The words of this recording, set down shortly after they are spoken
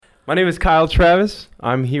My name is Kyle Travis.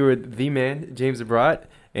 I'm here with the man, James Abrat.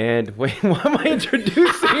 And wait, what am I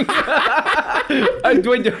introducing? Wait,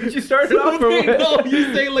 don't you start it off? No,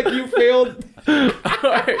 you say like you failed. All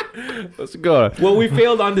right, let's go. Well, we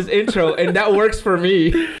failed on this intro, and that works for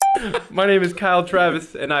me. My name is Kyle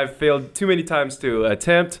Travis, and I've failed too many times to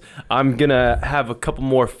attempt. I'm going to have a couple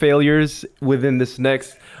more failures within this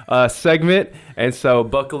next segment, and so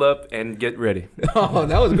buckle up and get ready. Oh,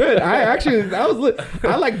 that was good.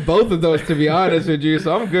 I like both of those, to be honest with you,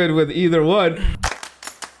 so I'm good with either one.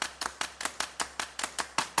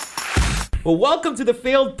 Well, welcome to the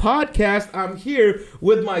Failed Podcast. I'm here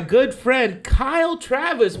with my good friend Kyle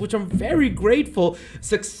Travis, which I'm very grateful.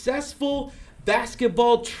 Successful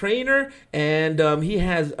basketball trainer, and he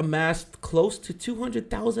has amassed close to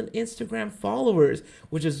 200,000 Instagram followers,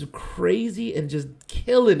 which is crazy and just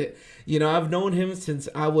killing it. You know, I've known him since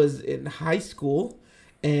I was in high school,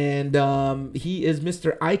 and he is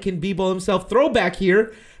Mr. I Can B-Ball himself. Throwback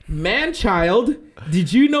here, man-child.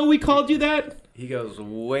 Did you know we called you that? He goes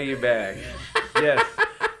way back. Yes,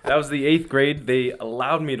 that was the 8th grade. They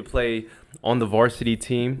allowed me to play on the varsity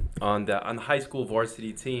team, on the high school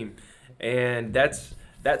varsity team. And that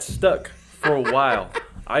stuck for a while.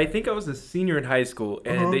 I think I was a senior in high school,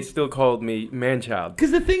 and they still called me man-child.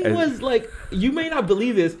 Because the thing was, like, you may not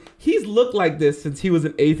believe this, he's looked like this since he was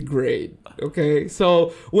in 8th grade. Okay,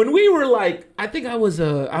 so when we were like, I think I was in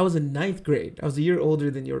 9th grade. I was a year older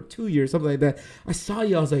than you, or 2 years, something like that. I saw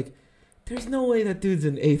you, I was like, there's no way that dude's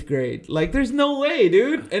in 8th grade. Like, there's no way,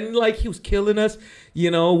 dude. And, like, he was killing us. You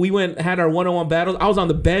know, we had our one-on-one battles. I was on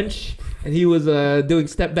the bench, and he was doing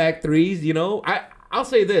step-back threes, you know. I'll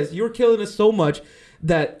say this. You were killing us so much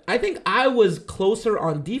that I think I was closer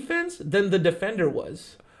on defense than the defender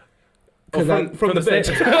was. From the bench.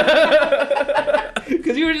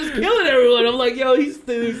 Because you were just killing everyone. I'm like, yo, he's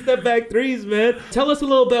doing step-back threes, man. Tell us a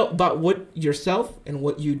little bit about what yourself and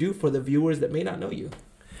what you do for the viewers that may not know you.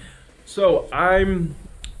 So I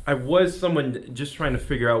was someone just trying to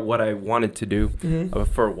figure out what I wanted to do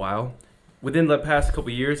for a while. Within the past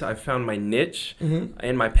couple of years, I found my niche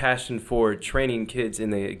and my passion for training kids in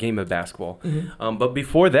the game of basketball. But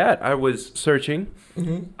before that, I was searching.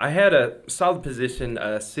 I had a solid position,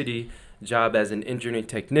 a city job as an engineering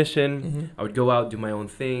technician. I would go out, do my own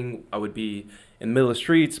thing. I would be in the middle of the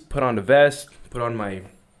streets, put on a vest, put on my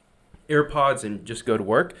AirPods, and just go to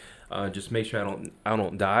work. Just make sure I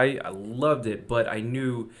don't die. I loved it, but I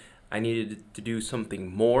knew I needed to do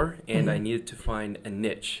something more, and I needed to find a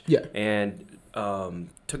niche. Yeah. And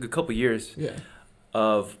took a couple years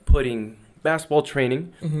of putting basketball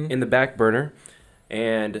training in the back burner,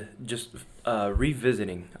 and just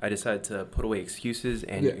revisiting. I decided to put away excuses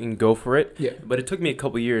and go for it. Yeah. But it took me a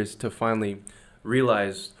couple years to finally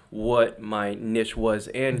realize what my niche was,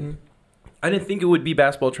 and I didn't think it would be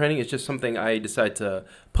basketball training. It's just something I decided to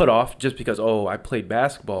put off just because, I played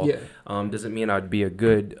basketball. Yeah. Doesn't mean I'd be a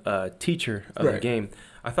good teacher of the game.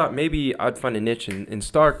 I thought maybe I'd find a niche in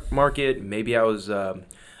stock market. Maybe I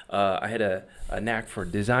had a knack for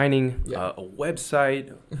designing a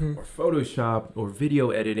website or Photoshop or video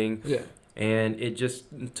editing. Yeah. And it just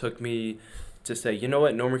took me to say, you know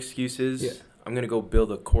what, no more excuses. Yeah. I'm going to go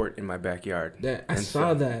build a court in my backyard. I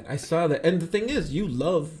saw that. And the thing is, you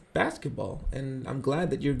love basketball, and I'm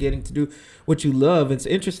glad that you're getting to do what you love. It's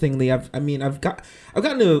interestingly, I've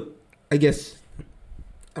gotten to, I guess,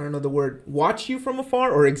 I don't know the word, watch you from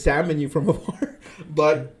afar or examine you from afar.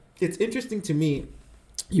 But it's interesting to me,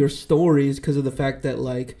 your stories, because of the fact that,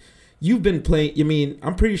 like, you've been playing,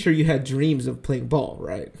 I'm pretty sure you had dreams of playing ball,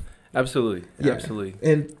 right? Absolutely. Yeah. Absolutely.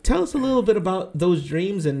 And tell us a little bit about those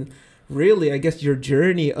dreams and really, I guess, your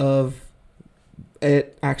journey of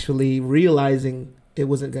it actually realizing it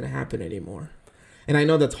wasn't going to happen anymore. And I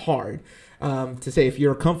know that's hard to say if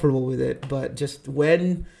you're comfortable with it, but just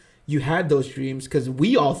when you had those dreams, because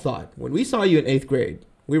we all thought, when we saw you in 8th grade,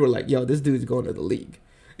 we were like, yo, this dude's going to the league.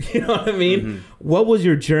 You know what I mean? What was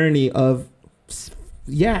your journey of,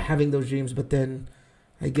 having those dreams, but then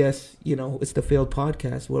I guess, it's the Failed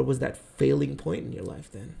Podcast. What was that failing point in your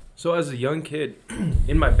life then? So as a young kid,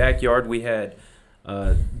 in my backyard, we had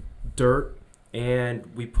dirt, and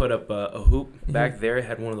we put up a hoop back there. It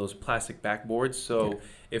had one of those plastic backboards. So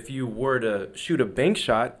if you were to shoot a bank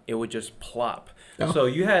shot, it would just plop. Oh. So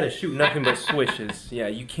you had to shoot nothing but swishes. Yeah,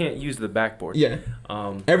 you can't use the backboard. Yeah.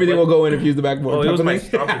 Everything will go in if you use the backboard. Oh, it was my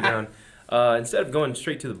stomping ground. Instead of going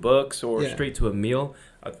straight to the books or straight to a meal,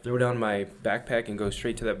 I'd throw down my backpack and go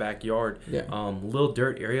straight to that backyard. Yeah. Little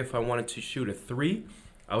dirt area. If I wanted to shoot a 3,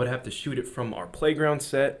 I would have to shoot it from our playground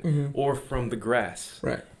set or from the grass.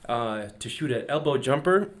 Right. To shoot an elbow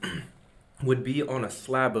jumper would be on a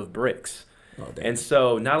slab of bricks. Oh, damn. And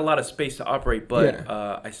so not a lot of space to operate, but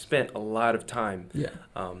Yeah. I spent a lot of time Yeah.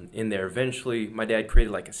 in there. Eventually, my dad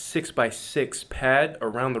created like a 6x6 pad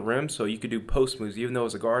around the rim so you could do post moves, even though it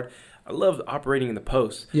was a guard. I loved operating in the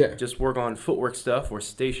post. Yeah. Just work on footwork stuff or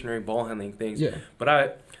stationary ball handling things. Yeah. But I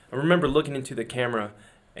remember looking into the camera,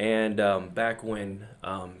 and back when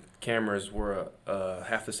cameras were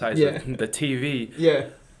half the size Yeah. of the TV, Yeah.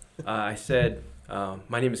 I said,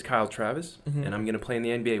 my name is Kyle Travis, Mhm. and I'm going to play in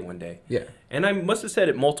the NBA one day. Yeah. And I must have said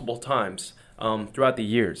it multiple times throughout the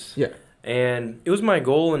years. Yeah. And it was my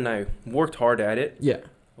goal, and I worked hard at it. Yeah.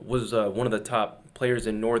 Was one of the top players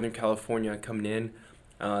in Northern California coming in.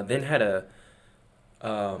 Then had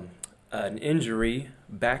an injury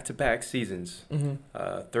back-to-back seasons. Mhm.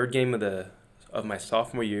 Third game of my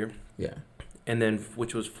sophomore year, Yeah. and then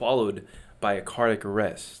which was followed by a cardiac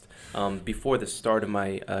arrest before the start of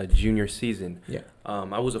my junior season. Yeah.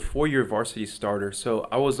 I was a 4-year varsity starter, so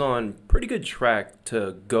I was on pretty good track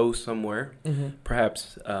to go somewhere, Mhm.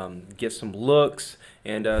 perhaps get some looks,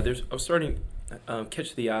 and I was starting to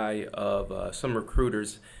catch the eye of some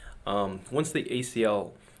recruiters. Once the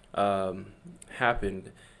ACL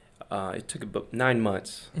happened, it took about 9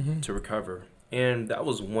 months Mhm. to recover, and that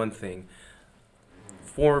was one thing.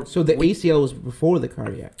 So the ACL was before the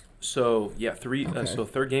cardiac. So Okay.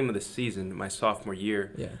 third game of the season, my sophomore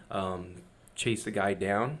year, Yeah. chased the guy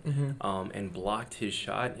down Mhm. and blocked his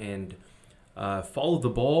shot and followed the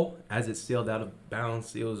ball as it sailed out of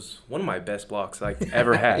bounds. It was one of my best blocks I've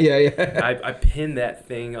ever had. Yeah. Yeah. I pinned that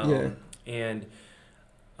thing, Yeah. and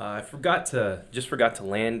I forgot to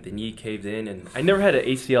land. The knee caved in, and I never had an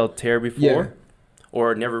ACL tear before,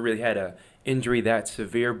 or never really had a injury that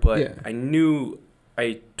severe. But Yeah. I knew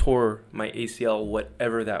I tore my ACL,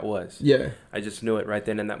 whatever that was. Yeah. I just knew it right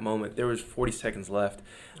then in that moment. There was 40 seconds left,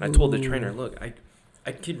 and I told the Ooh. trainer, "Look,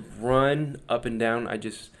 I could run up and down. I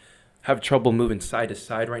just have trouble moving side to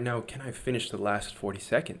side right now. Can I finish the last 40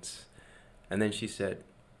 seconds?" And then she said,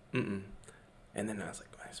 "Mm-mm." And then I was like,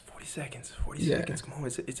 "It's 40 seconds. 40 Yeah. seconds. Come on,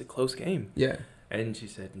 it's a close game." Yeah. And she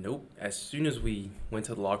said, "Nope." As soon as we went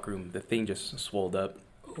to the locker room, the thing just swelled up.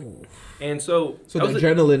 Oh. And so So that the was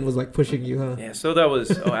adrenaline was like pushing you, huh? yeah, so that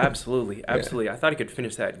was absolutely. I thought I could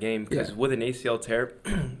finish that game because Yeah. with an ACL tear,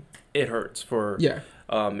 it hurts for Yeah.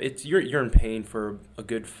 it's you're in pain for a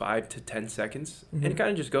good 5 to 10 seconds, and Mhm. it kind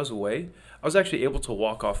of just goes away. I was actually able to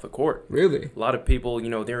walk off the court. Really? A lot of people,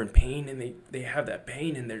 they're in pain and they have that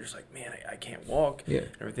pain and they're just like, man, I can't walk Yeah. and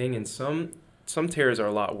everything. And some tears are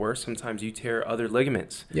a lot worse. Sometimes you tear other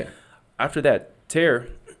ligaments. Yeah. After that tear,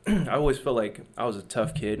 I always felt like I was a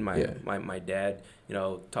tough kid. My Yeah. dad,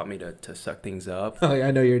 taught me to suck things up. Oh, yeah,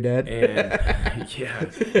 I know you're dead. And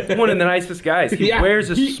yeah, one of the nicest guys. He Yeah, wears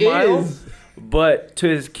a he smile, is. but to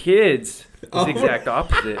his kids, it's Oh. the exact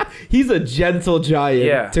opposite. He's a gentle giant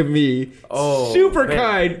Yeah. to me. Oh, Super man.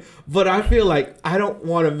 kind, but I feel like I don't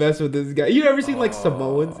want to mess with this guy. You ever seen like Oh,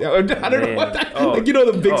 Samoans? I don't know man. what that, Oh, like,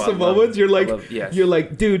 the big I love Samoans. it. You're like, I love- yes. you're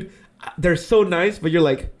like, dude, they're so nice, but you're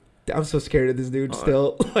like, I'm so scared of this dude Oh,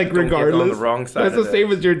 still. Like Don't get on regardless, the wrong side that's of the that.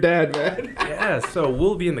 same as your dad, man. Yeah, so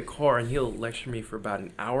we'll be in the car and he'll lecture me for about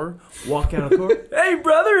an hour. Walk out of the car. Hey,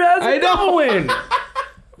 brother, how's I it know. going?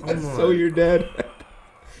 That's Oh so my your dad.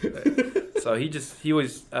 So he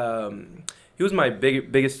was my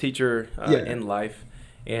biggest teacher Yeah. in life,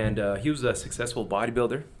 and he was a successful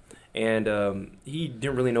bodybuilder, and he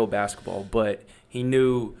didn't really know basketball, but he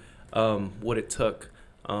knew what it took,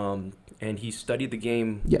 and he studied the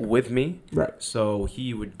game Yeah. with me. Right. So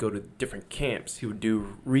he would go to different camps, he would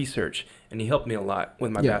do research, and he helped me a lot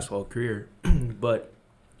with my Yeah. basketball career. But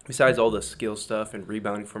besides all the skill stuff and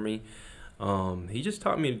rebounding for me, he just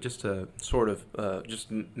taught me just to sort of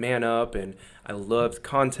just man up, and I loved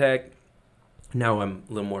contact. Now I'm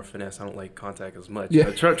a little more finesse. I don't like contact as much. Yeah.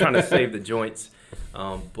 I'm trying to save the joints.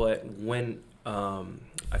 But when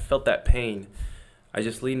I felt that pain, I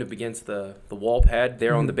just leaned up against the wall pad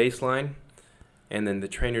there on the baseline, and then the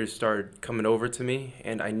trainers started coming over to me,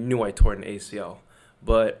 and I knew I tore an ACL.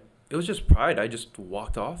 But it was just pride. I just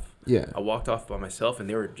walked off. Yeah. I walked off by myself, and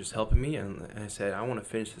they were just helping me, and I said, I want to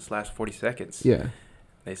finish this last 40 seconds. Yeah.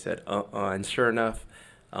 They said, and sure enough,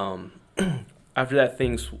 after that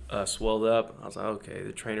thing swelled up, I was like, okay,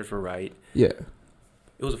 the trainers were right. Yeah.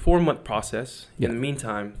 It was a 4-month process. Yeah. In the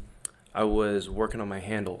meantime, I was working on my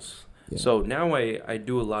handles. Yeah. So now I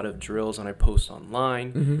do a lot of drills, and I post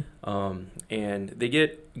online, Mm-hmm. and they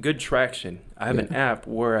get good traction. I have an Yeah. app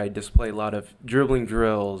where I display a lot of dribbling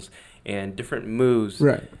drills and different moves,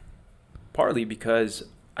 Right. partly because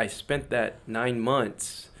I spent that 9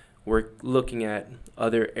 months looking at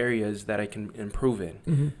other areas that I can improve in.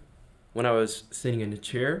 Mm-hmm. When I was sitting in a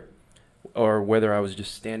chair, or whether I was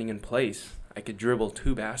just standing in place, I could dribble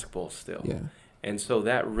 2 basketballs still. Yeah. And so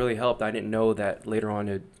that really helped. I didn't know that later on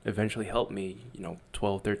it eventually helped me,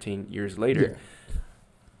 12, 13 years later. Yeah.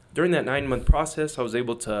 During that 9-month process, I was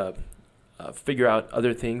able to figure out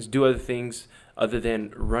other things, do other things other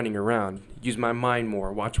than running around, use my mind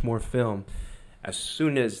more, watch more film. As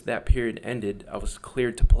soon as that period ended, I was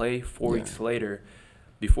cleared to play 4 weeks later,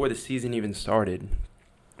 before the season even started.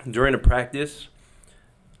 During a practice,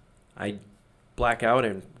 I black out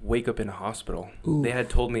and wake up in a hospital. Ooh. They had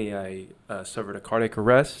told me I suffered a cardiac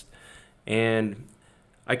arrest, and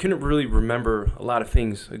I couldn't really remember a lot of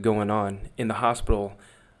things going on in the hospital.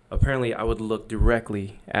 Apparently, I would look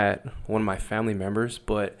directly at one of my family members,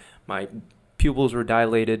 but my pupils were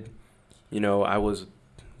dilated. I was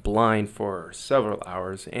blind for several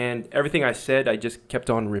hours, and everything I said, I just kept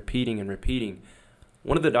on repeating and repeating.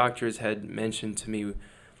 One of the doctors had mentioned to me,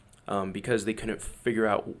 because they couldn't figure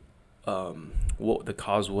out what the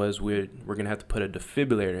cause was, we're going to have to put a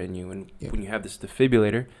defibrillator in you. And when you have this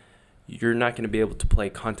defibrillator, you're not going to be able to play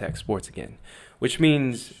contact sports again, which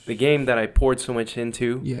means the game that I poured so much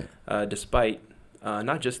into, despite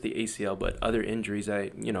not just the ACL, but other injuries.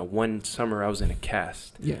 One summer I was in a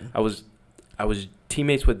cast. Yeah. I was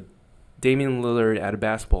teammates with Damian Lillard at a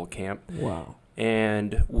basketball camp. Wow.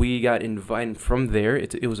 And we got invited from there.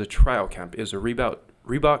 It was a trial camp. It was a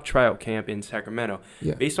Reebok tryout camp in Sacramento.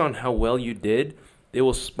 Yeah. Based on how well you did, they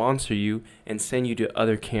will sponsor you and send you to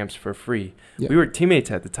other camps for free. Yeah. We were teammates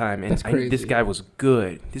at the time, and That's this guy was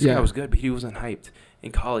good. This guy was good, but he wasn't hyped.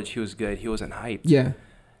 In college, he was good. He wasn't hyped. Yeah.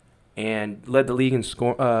 And led the league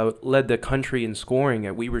led the country in scoring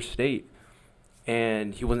at Weber State,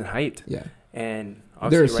 and he wasn't hyped. Yeah. And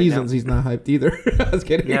there are seasons he's not hyped either. I was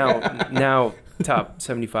kidding. Now top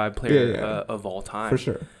 75 player of all time. For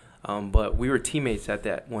sure. But we were teammates at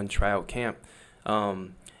that one tryout camp.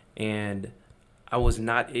 And I was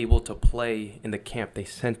not able to play in the camp they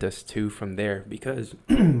sent us to from there because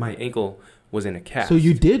my ankle was in a cast. So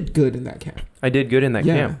you did good in that camp. I did good in that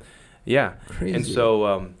camp. Yeah. Crazy. And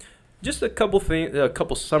so just a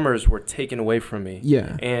couple summers were taken away from me.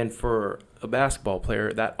 Yeah. And for a basketball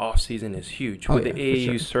player, that off season is huge. With the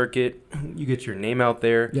AAU circuit, you get your name out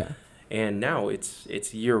there. Yeah. And now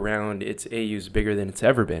it's year round. It's AAU's bigger than it's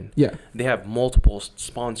ever been. Yeah. They have multiple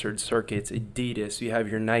sponsored circuits. Adidas, you have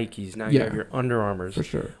your Nikes, now you have your Under Armours, for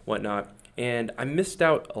sure, whatnot. And I missed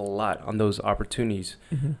out a lot on those opportunities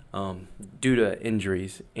due to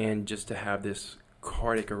injuries, and just to have this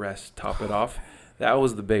cardiac arrest top it off, that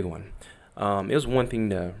was the big one. It was one thing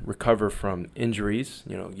to recover from injuries.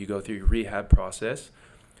 You go through your rehab process.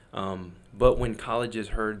 But when colleges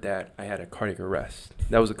heard that I had a cardiac arrest,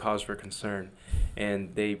 that was a cause for concern.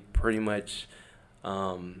 And they pretty much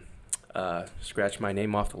scratched my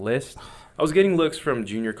name off the list. I was getting looks from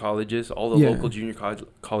junior colleges. All the local junior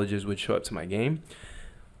colleges would show up to my game.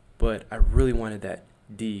 But I really wanted that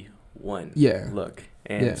D1 look.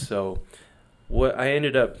 And so what I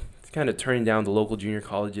ended up kind of turning down the local junior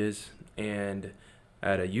colleges, and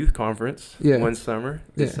at a youth conference one summer,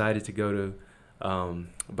 decided to go to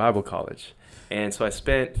Bible college. And so I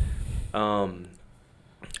spent I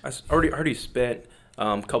already spent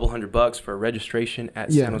a couple $100 for registration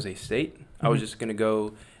at San Jose State. I was just going to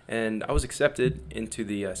go, and I was accepted into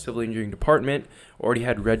the civil engineering department. Already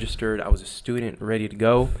had registered. I was a student ready to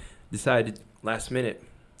go. Decided last minute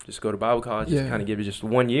just go to Bible college, just kind of give it just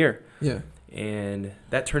 1 year. Yeah. And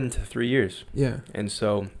that turned into 3 years. Yeah. And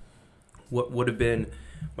so what would have been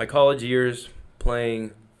my college years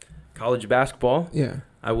playing college basketball. Yeah.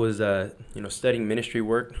 I was, studying ministry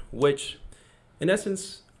work, which, in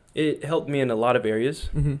essence, it helped me in a lot of areas.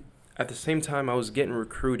 Mm-hmm. At the same time, I was getting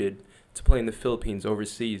recruited to play in the Philippines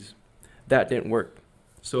overseas. That didn't work.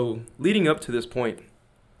 So leading up to this point,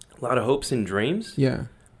 a lot of hopes and dreams. Yeah.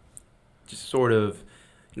 Just sort of,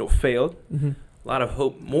 failed. Mm-hmm. A lot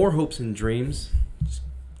of more hopes and dreams. Just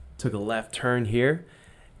took a left turn here,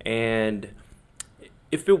 and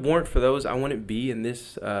if it weren't for those, I wouldn't be in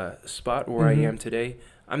this spot where I am today.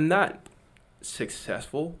 I'm not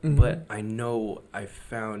successful, but I know I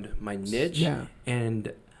found my niche,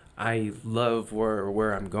 and I love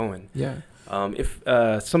where I'm going. Yeah. If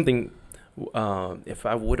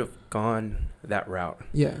I would have gone that route,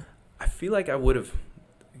 I feel like I would have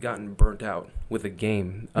gotten burnt out with a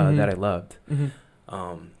game that I loved.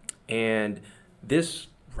 And this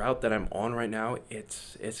route that I'm on right now,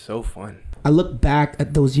 it's so fun. I look back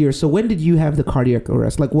at those years. So when did you have the cardiac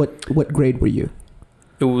arrest? Like what grade were you?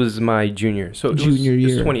 It was my junior. So junior year.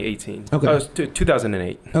 It was 2018. Okay. It was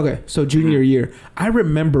 2008. Okay. So junior year. I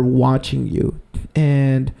remember watching you,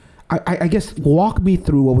 and I guess walk me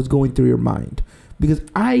through what was going through your mind, because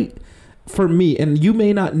for me, and you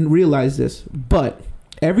may not realize this, but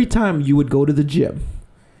every time you would go to the gym,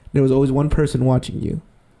 there was always one person watching you,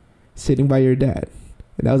 sitting by your dad,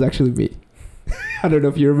 and that was actually me. I don't know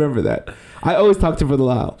if you remember that. I always talk to Brother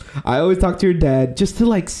Lyle. I always talk to your dad just to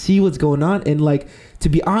like see what's going on. And like, to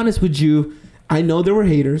be honest with you, I know there were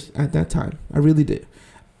haters at that time. I really did.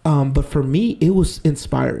 But for me, it was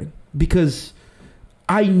inspiring because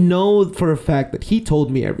I know for a fact that he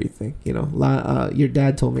told me everything. You know, your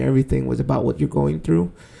dad told me everything was about what you're going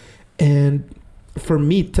through. And for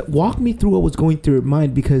me, to walk me through what was going through your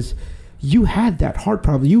mind, because you had that heart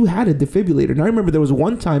problem. You had a defibrillator. And I remember there was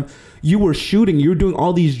one time you were shooting, you were doing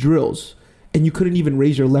all these drills, and you couldn't even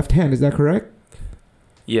raise your left hand. Is that correct?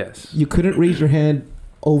 Yes. You couldn't raise your hand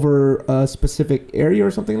over a specific area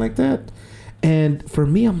or something like that. And for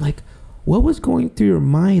me, I'm like, what was going through your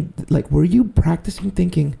mind? Like, were you practicing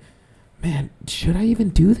thinking, man, should I even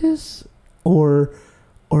do this? Or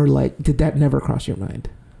like, did that never cross your mind?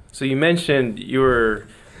 So you mentioned you were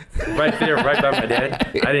right there, right by my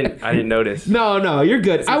dad. I didn't notice. No, you're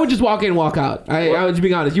good. I would just walk in, walk out. I was just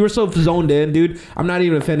being honest. You were so zoned in, dude. I'm not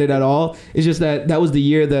even offended at all. It's just that was the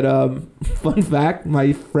year that, fun fact,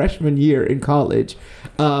 my freshman year in college,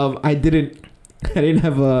 I didn't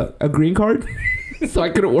have a green card, so I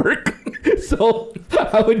couldn't work. So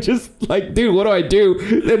I would just like, dude, what do I do?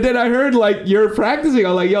 And then I heard like you're practicing.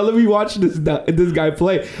 I'm like, yo, let me watch this guy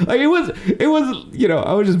play. Like it was, you know,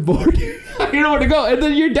 I was just bored. I didn't know where to go. And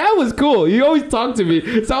then your dad was cool. You always talk to me.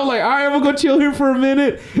 So I was like, all right, I'm gonna go chill here for a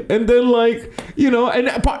minute. And then like, you know,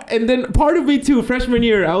 and then part of me too, freshman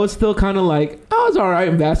year, I was still kind of like, I was all right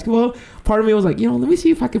in basketball. Part of me was like, you know, let me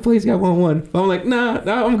see if I can play this guy 1-on-1. But I'm like, nah,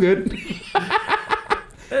 I'm good.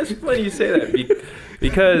 That's funny you say that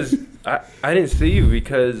because I didn't see you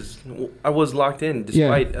because I was locked in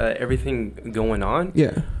despite everything going on.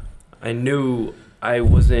 Yeah. I knew I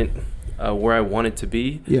wasn't where I wanted to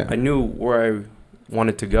be. Yeah. I knew where I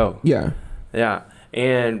wanted to go. Yeah. Yeah.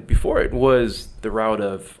 And before it was the route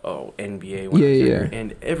of NBA. Yeah.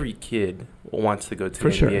 And every kid wants to go to For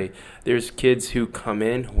the sure. NBA. There's kids who come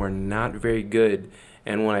in who are not very good,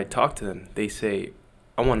 and when I talk to them, they say,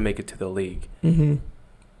 "I want to make it to the league." Mm-hmm.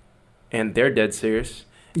 And they're dead serious.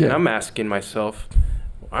 Yeah. And I'm asking myself,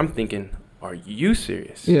 I'm thinking, are you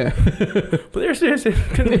serious? Yeah. But they're serious.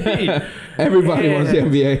 Everybody wants the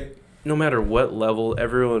NBA. No matter what level,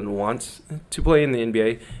 everyone wants to play in the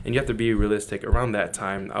NBA, and you have to be realistic. Around that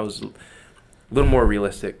time, I was a little more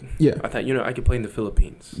realistic. Yeah. I thought, I could play in the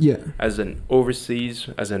Philippines. Yeah. As an overseas,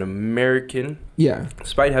 as an American. Yeah.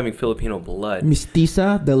 Despite having Filipino blood.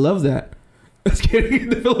 Mestiza, they love that. Just kidding. In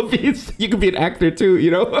the Philippines, you could be an actor too,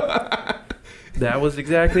 you know? That was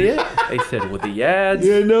exactly it. They said with the ads.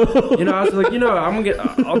 Yeah, no. I was like,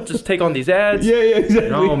 I'll just take on these ads. Yeah,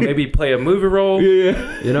 exactly. Maybe play a movie role.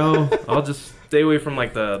 Yeah. I'll just stay away from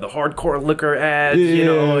like the hardcore liquor ads,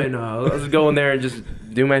 and I'll just go in there and just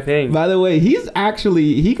do my thing. By the way, he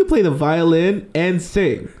could play the violin and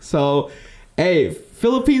sing. So, hey,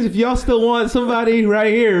 Philippines, if y'all still want somebody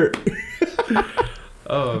right here.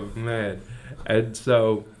 Oh man. And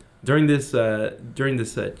so during this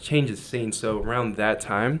change of scene, so around that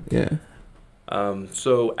time,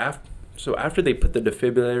 so after they put the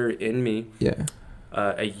defibrillator in me,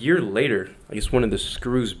 a year later, I guess one of the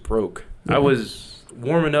screws broke. I was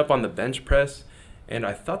warming up on the bench press, and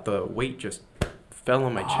I thought the weight just fell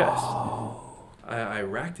on my chest. I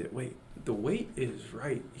racked it. Wait, the weight is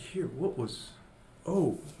right here. What was?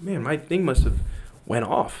 Oh man, my thing must have went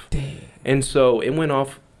off. Dang. And so it went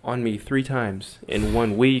off on me 3 times in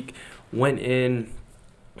 1 week. Went in,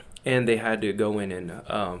 and they had to go in and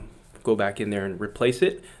go back in there and replace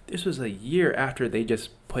it. This was a year after they just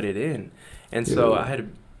put it in, and so I had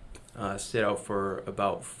to sit out for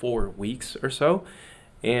about 4 weeks or so.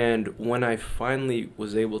 And when I finally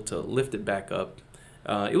was able to lift it back up,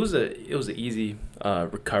 it was an easy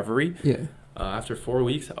recovery. Yeah. After 4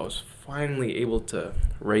 weeks, I was finally able to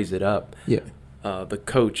raise it up. Yeah. The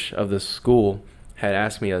coach of the school had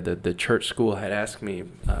asked me, the church school had asked me,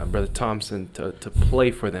 Brother Thompson, to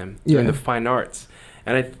play for them during the fine arts.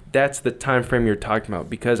 And that's the time frame you're talking about,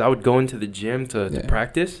 because I would go into the gym to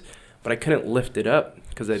practice, but I couldn't lift it up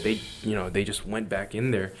because they just went back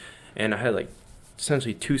in there. And I had like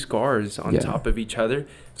essentially 2 scars on top of each other.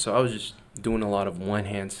 So I was just doing a lot of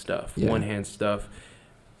one-hand stuff.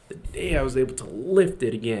 The day I was able to lift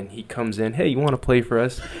it again, he comes in, hey, you want to play for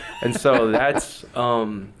us? And so that's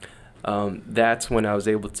when I was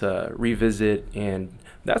able to revisit, and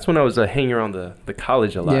that's when I was hanging around the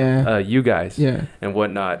college a lot, you guys and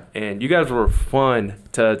whatnot. And you guys were fun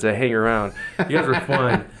to hang around. You guys were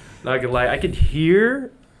fun. Not gonna lie, I could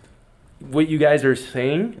hear what you guys are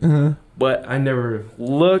saying, but I never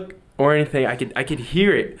look or anything. I could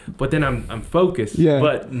hear it, but then I'm focused. Yeah.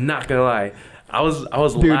 But not gonna lie, I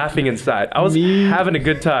was Dude, laughing inside. I was having a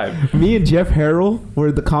good time. Me and Jeff Harrell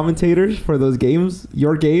were the commentators for those games,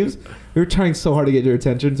 your games. We were trying so hard to get your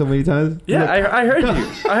attention so many times. Yeah, Like, I heard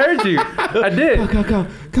you. I heard you. I did.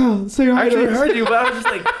 Go, say hi. I actually to us. heard you, but I was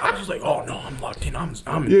just like, oh no, I'm locked in. I'm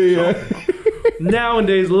Yeah.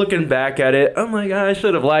 Nowadays, looking back at it, I'm like, I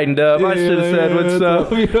should have lightened up. I should have said what's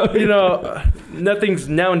up. You know, nothing's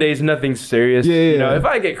serious. Yeah, You know, yeah. if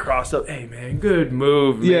I get crossed up, hey man, good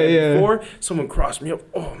move. Man. Yeah. Before someone crossed me up,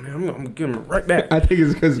 oh man, I'm gonna give them right back. I think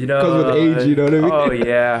it's because You know, with age, you know what I mean? Oh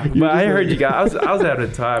yeah, You're but I just heard like- you guys. I was having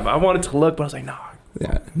a time. I wanted to look, but I was like, nah.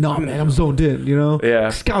 Yeah. No, man, I'm zoned in, you know? Yeah.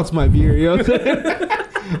 Scouts might be here, you know what I'm saying?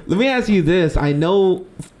 Let me ask you this. I know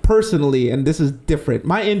personally, and this is different.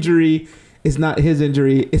 My injury is not his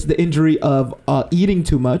injury. It's the injury of eating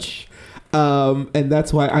too much. And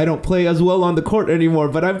that's why I don't play as well on the court anymore.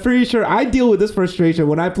 But I'm pretty sure I deal with this frustration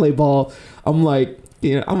when I play ball. I'm like,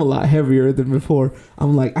 you know, I'm a lot heavier than before.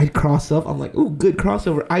 I'm like, I cross up. I'm like, ooh, good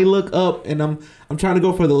crossover. I look up and I'm trying to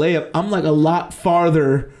go for the layup. I'm like a lot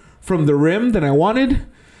farther from the rim than I wanted.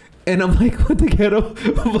 And I'm like, what the ghetto?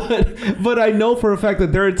 but I know for a fact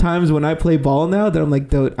that there are times when I play ball now that I'm like,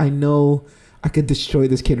 dude, I know I could destroy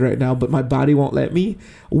this kid right now, but my body won't let me.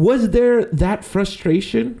 Was there that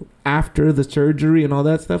frustration after the surgery and all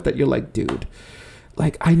that stuff that you're like, dude,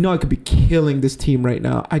 like I know I could be killing this team right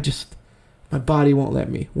now. My body won't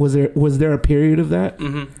let me. Was there a period of that?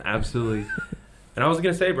 Mm-hmm, absolutely. And I was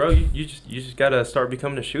gonna say, bro, you just gotta start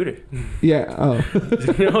becoming a shooter. Yeah. Oh.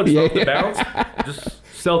 You know, just Yeah, off the yeah. bounce, just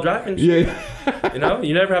self drive and shoot. Yeah. You know,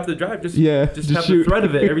 you never have to drive. Just Just have shoot. the threat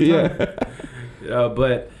of it every time. Yeah.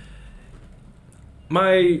 But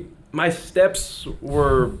my steps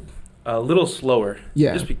were a little slower.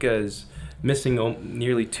 Yeah. Just because missing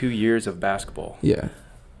nearly 2 years of basketball, Yeah.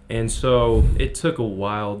 and so it took a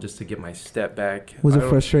while just to get my step back. Was I it don't-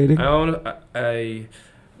 frustrating?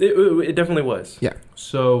 It definitely was. Yeah.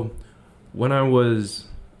 So when I was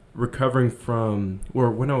recovering from, or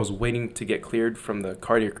when I was waiting to get cleared from the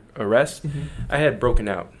cardiac arrest, Mhm. I had broken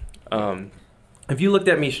out. If you looked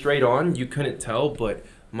at me straight on, you couldn't tell, but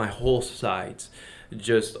my whole sides,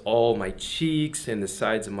 just all my cheeks and the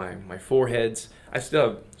sides of my foreheads, I still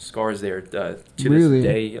have scars there to Really? this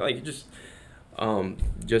day. Like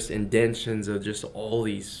just indentions of just all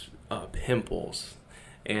these pimples,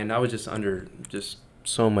 and I was just under just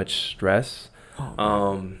so much stress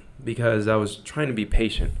because I was trying to be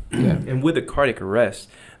patient. Yeah. And with the cardiac arrest,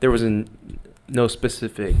 there was no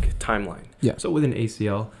specific timeline. Yeah. So with an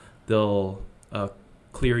ACL, they'll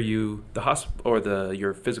clear you, the hospital or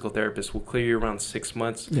your physical therapist will clear you around 6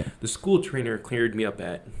 months. Yeah. The school trainer cleared me up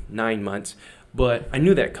at 9 months, but I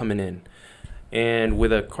knew that coming in. And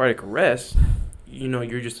with a cardiac arrest, you know,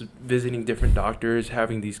 you're just visiting different doctors,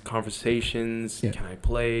 having these conversations. Yeah. Can I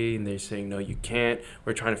play? And they're saying, no, you can't.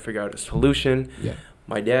 We're trying to figure out a solution. Yeah.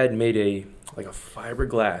 My dad made a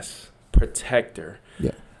fiberglass protector.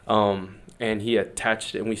 Yeah. And he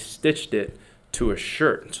attached it, and we stitched it to a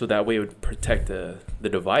shirt so that way it would protect the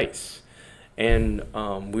device. And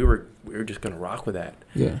we were just gonna rock with that.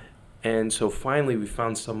 Yeah. And so finally we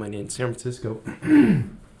found someone in San Francisco,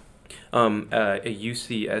 a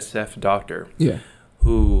UCSF doctor, Yeah.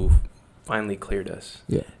 who finally cleared us.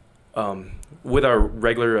 Yeah. With our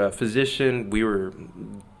regular physician,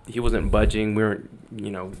 he wasn't budging. We weren't,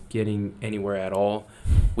 getting anywhere at all.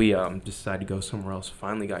 We decided to go somewhere else.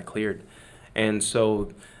 Finally got cleared. And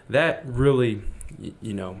so that really,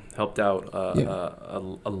 helped out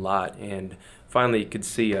a lot, and finally could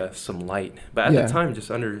see some light. But at Yeah. the time, just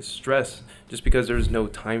under stress, just because there was no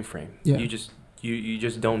time frame, Yeah. you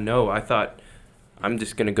just don't know. I thought I'm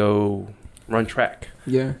just gonna go run track.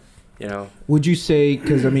 Yeah. Would you say,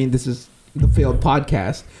 because I mean this is the failed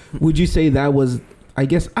podcast, would you say that was, I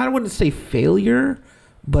guess I wouldn't say failure,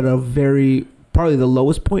 but probably the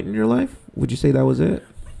lowest point in your life? Would you say that was it?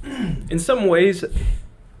 In some ways,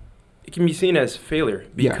 it can be seen as failure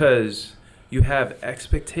because you have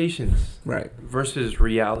expectations Right. versus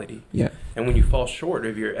reality. Yeah. And when you fall short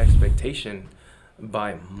of your expectation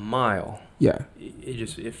by a mile, Yeah.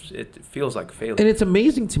 it feels like failure. And it's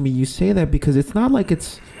amazing to me you say that, because it's not like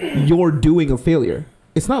it's you're doing a failure.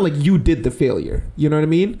 It's not like you did the failure. You know what I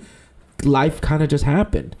mean? Life kind of just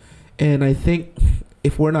happened. And I think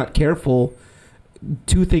if we're not careful,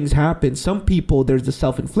 two things happen. Some people, there's the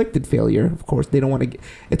self-inflicted failure. Of course, they don't want to.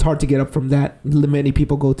 It's hard to get up from that. Many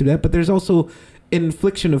people go through that. But there's also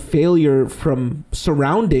infliction of failure from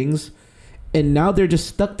surroundings, and now they're just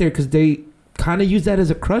stuck there because they kind of use that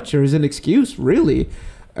as a crutch or as an excuse, really.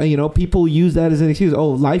 You know, people use that as an excuse. Oh,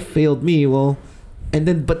 life failed me. Well, and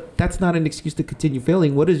then, but that's not an excuse to continue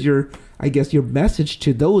failing. What is your, I guess, your message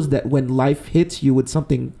to those that when life hits you with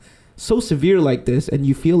something so severe like this and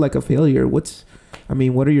you feel like a failure? What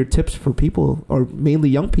are your tips for people, or mainly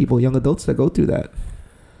young people, young adults that go through that?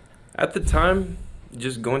 At the time,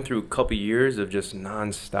 just going through a couple years of just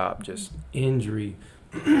nonstop, just injury,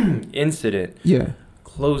 incident,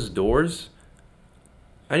 closed doors,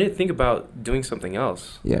 I didn't think about doing something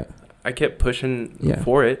else. Yeah. I kept pushing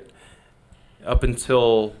for it up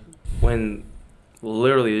until when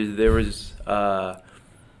literally there was, I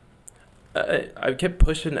kept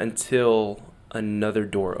pushing until another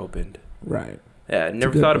door opened. Right. Yeah,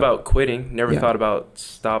 never thought about quitting. Never thought about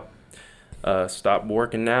stop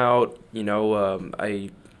working out. You know, I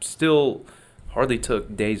still hardly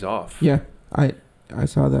took days off. Yeah, I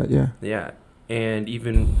saw that. Yeah. Yeah, and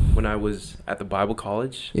even when I was at the Bible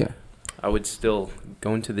college, I would still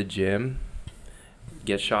go into the gym,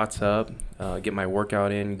 get shots up, get my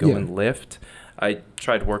workout in, go and lift. I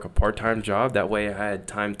tried to work a part-time job. That way, I had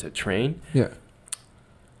time to train. Yeah.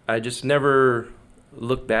 I just never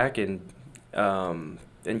looked back, and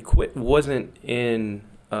quit wasn't in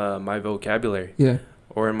my vocabulary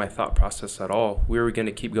or in my thought process at all. We were going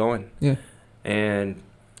to keep going. Yeah. And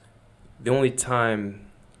the only time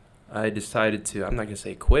I decided to, I'm not going to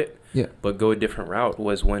say quit, but go a different route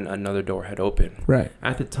was when another door had opened. Right.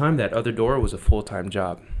 At the time, that other door was a full-time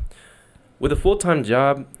job. With a full-time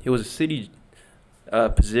job, it was a city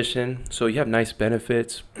position, so you have nice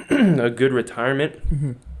benefits, a good retirement.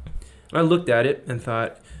 Mm-hmm. I looked at it and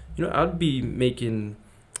thought, you know, I'd be making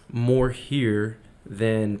more here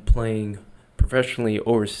than playing professionally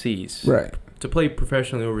overseas. Right. To play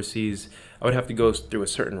professionally overseas, I would have to go through a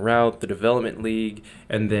certain route, the development league,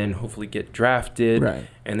 and then hopefully get drafted. Right.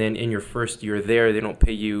 And then in your first year there, they don't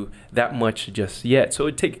pay you that much just yet. So it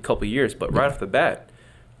would take a couple of years. But right off the bat,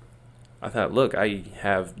 I thought, look, I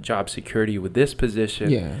have job security with this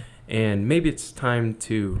position. Yeah. And maybe it's time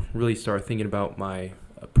to really start thinking about my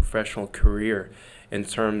professional career in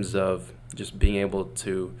terms of just being able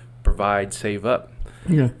to provide, save up,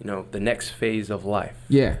 you know, the next phase of life.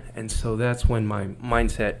 Yeah. And so that's when my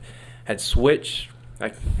mindset had switched.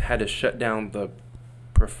 I had to shut down the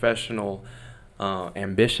professional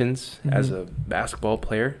ambitions as a basketball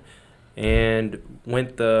player and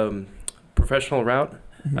went the professional route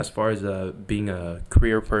as far as being a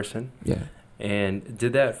career person. Yeah. And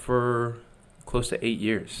did that for close to 8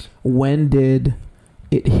 years. When did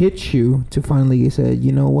it hit you to finally say,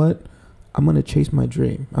 you know what, I'm gonna chase my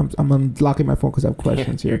dream? I'm unlocking my phone because I have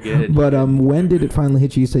questions here. Good. But when did it finally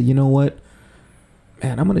hit you? You said, you know what,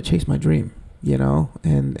 man, I'm gonna chase my dream. You know,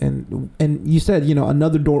 and you said, you know,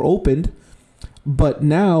 another door opened, but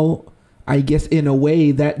now I guess in a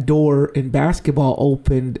way that door in basketball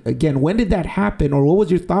opened again. When did that happen, or what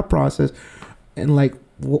was your thought process? And like,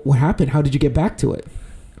 what happened? How did you get back to it?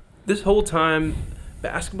 This whole time,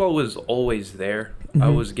 basketball was always there. Mm-hmm. I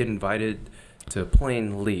was getting invited to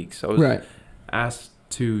playing leagues. I was asked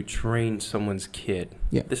to train someone's kid.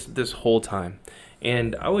 Yeah. This whole time,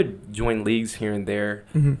 and I would join leagues here and there.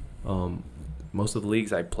 Mm-hmm. Most of the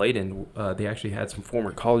leagues I played in, they actually had some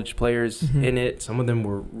former college players in it. Some of them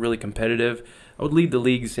were really competitive. I would lead the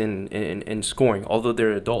leagues in scoring. Although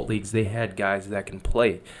they're adult leagues, they had guys that can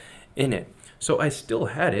play in it. So I still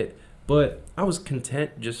had it, but I was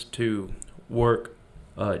content just to work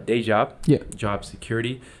day job, job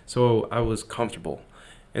security. So I was comfortable.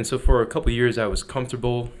 And so for a couple of years, I was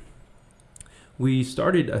comfortable. We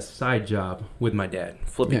started a side job with my dad,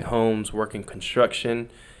 flipping homes, working construction.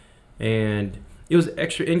 And it was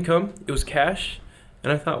extra income. It was cash.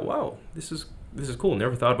 And I thought, wow, this is cool.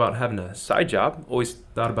 Never thought about having a side job. Always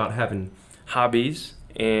thought about having hobbies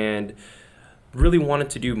and really wanted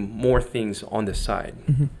to do more things on the side.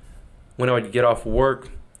 Mm-hmm. When I would get off work,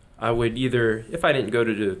 I would either, if I didn't go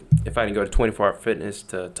to 24 Hour Fitness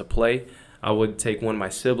to play, I would take one of my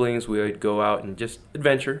siblings. We would go out and just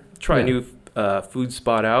adventure, try a new food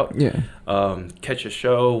spot out, catch a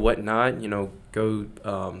show, whatnot, you know, go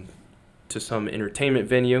to some entertainment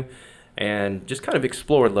venue and just kind of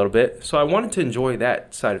explore a little bit. So I wanted to enjoy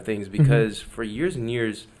that side of things because for years and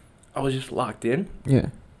years, I was just locked in. Yeah.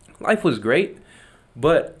 Life was great,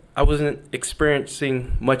 but I wasn't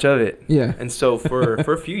experiencing much of it. Yeah. And so for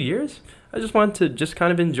a few years, I just wanted to just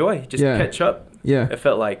kind of enjoy, just catch up. Yeah. It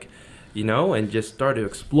felt like, you know, and just start to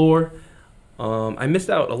explore. I missed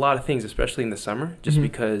out a lot of things, especially in the summer, just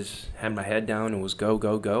because I had my head down and was go,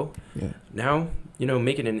 go, go. Yeah. Now, you know,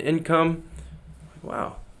 making an income,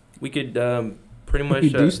 wow, we could pretty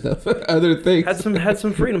much do stuff, other things. Had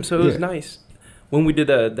some freedom, so it was nice. when we did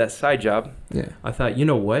that side job, Yeah. I thought, you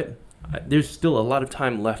know what? There's still a lot of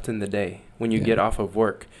time left in the day when you get off of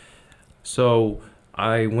work. So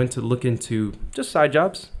I went to look into just side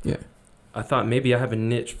jobs. Yeah. I thought maybe I have a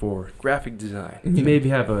niche for graphic design. Yeah. Maybe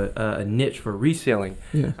have a niche for reselling.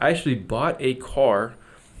 Yeah. I actually bought a car,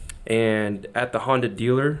 and at the Honda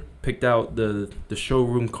dealer, picked out the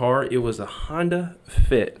showroom car. It was a Honda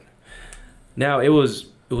Fit. Now it was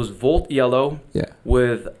Volt yellow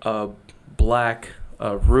with a black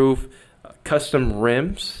roof, custom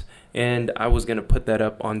rims, and I was gonna put that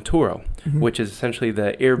up on Turo, which is essentially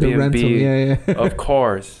the Airbnb of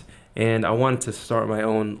cars. And I wanted to start my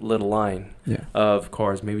own little line of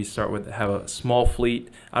cars. Maybe have a small fleet.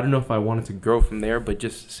 I don't know if I wanted to grow from there, but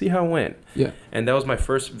just see how it went. Yeah. And that was my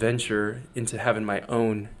first venture into having my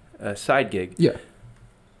own side gig. Yeah.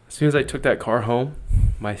 As soon as I took that car home,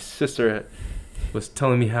 my sister was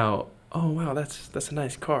telling me how, oh wow, that's a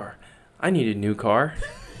nice car. I need a new car.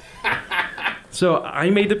 So I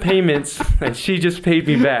made the payments, and she just paid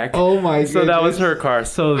me back. Oh my goodness. So that was her car.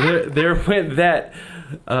 So there went that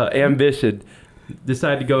ambition.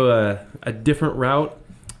 Decided to go a different route,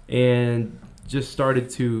 and just started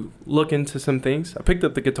to look into some things. I picked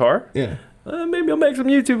up the guitar. Yeah. Maybe I'll make some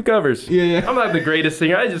YouTube covers. Yeah. I'm not the greatest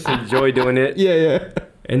singer. I just enjoy doing it. Yeah.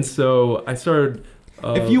 And so I started.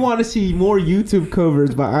 If you want to see more YouTube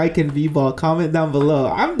covers by Ike and V-Ball, comment down below.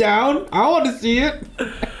 I'm down. I want to see it.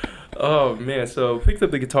 Oh man! So picked up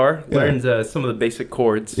the guitar, learned some of the basic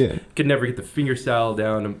chords. Yeah. Could never get the finger style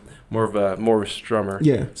down. I'm more of a strummer.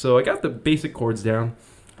 Yeah. So I got the basic chords down.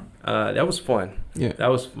 That was fun. Yeah. That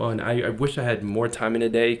was fun. I wish I had more time in a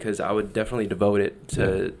day, because I would definitely devote it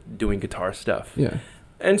to doing guitar stuff. Yeah.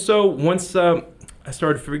 And so once I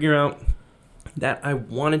started figuring out that I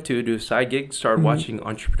wanted to do a side gig, started watching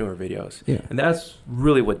entrepreneur videos. Yeah. And that's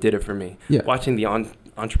really what did it for me. Yeah. Watching the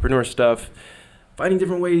entrepreneur stuff, finding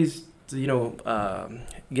different ways to,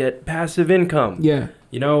 get passive income. Yeah.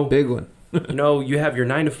 Big one. You have your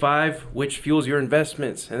 9 to 5, which fuels your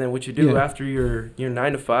investments. And then what you do after your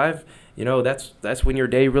 9 to 5, that's when your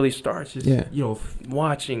day really starts.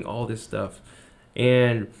 Watching all this stuff.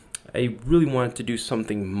 And I really wanted to do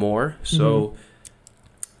something more. So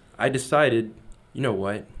I decided, you know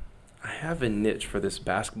what? I have a niche for this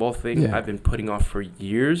basketball thing I've been putting off for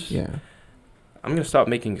years. Yeah. I'm going to stop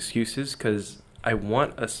making excuses, because I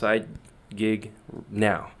want a side gig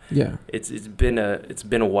now. Yeah. It's been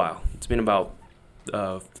a while. It's been about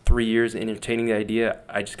 3 years entertaining the idea.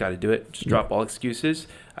 I just got to do it. Just drop all excuses.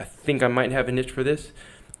 I think I might have a niche for this.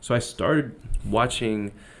 So I started watching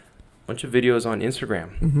a bunch of videos on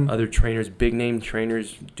Instagram. Other trainers, big name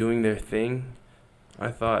trainers doing their thing. I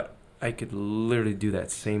thought I could literally do that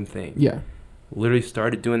same thing. Yeah. Literally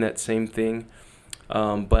started doing that same thing.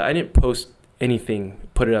 But I didn't post anything,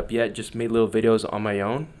 put it up yet, just made little videos on my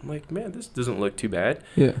own. I'm like, man, this doesn't look too bad.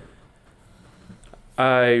 Yeah.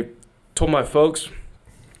 I told my folks,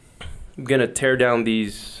 I'm gonna tear down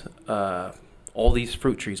these all these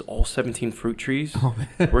fruit trees, all 17 fruit trees. Oh,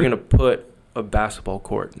 man. We're gonna put a basketball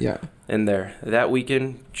court in there. That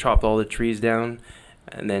weekend, chopped all the trees down,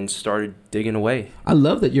 and then started digging away. I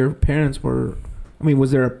love that your parents were,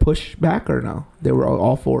 was there a pushback or no? They were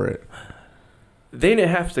all for it. They didn't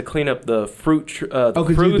have to clean up the fruits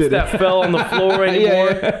that that fell on the floor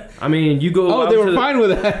anymore. You go. Oh, they were fine with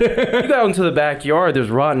that. You go out into the backyard. There's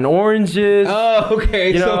rotten oranges. Oh,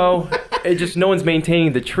 okay. It just no one's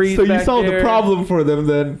maintaining the trees. So you solved the problem for them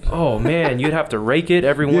then. Oh man, you'd have to rake it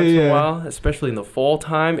every once in a while, especially in the fall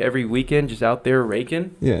time. Every weekend, just out there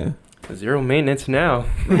raking. Yeah. Zero maintenance now.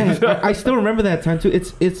 I still remember that time too.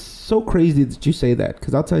 It's so crazy that you say that,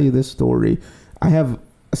 because I'll tell you this story. I have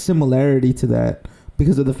a similarity to that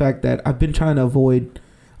because of the fact that I've been trying to avoid.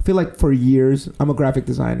 I feel like for years I'm a graphic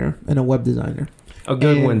designer and a web designer. A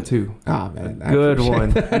good one too. Ah, man, good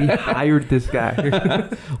one. We hired this guy.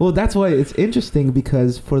 Well, that's why it's interesting,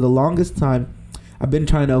 because for the longest time I've been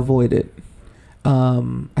trying to avoid it.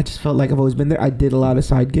 I just felt like I've always been there. I did a lot of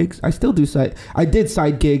side gigs. I still do I did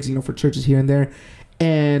side gigs, for churches here and there,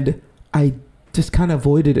 and I just kind of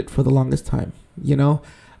avoided it for the longest time,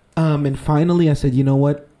 and finally I said, you know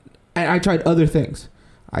what? I tried other things.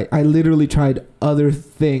 I literally tried other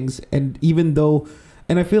things, and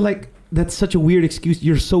I feel like that's such a weird excuse.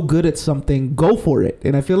 You're so good at something, go for it.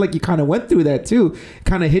 And I feel like you kind of went through that too.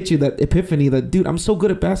 Kind of hit you that epiphany that, dude, I'm so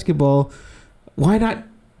good at basketball. Why not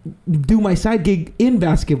do my side gig in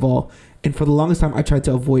basketball? And for the longest time, I tried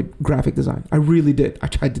to avoid graphic design. I really did. I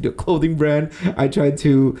tried to do a clothing brand. I tried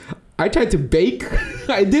to bake.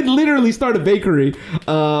 I did literally start a bakery.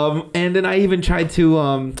 And then I even tried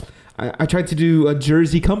to I tried to do a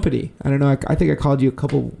jersey company. I don't know. I think I called you a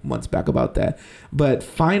couple months back about that. But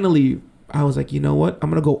finally, I was like, you know what? I'm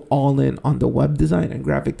going to go all in on the web design and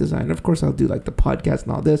graphic design. And of course, I'll do like the podcast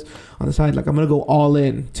and all this on the side. Like, I'm going to go all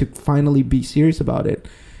in to finally be serious about it.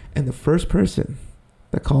 And the first person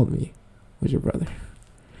that called me was your brother.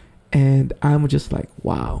 And I'm just like,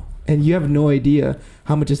 wow. And you have no idea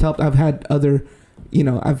how much it's helped. I've had other, you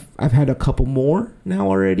know, I've had a couple more now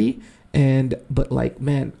already. But like,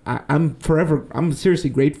 man, I'm seriously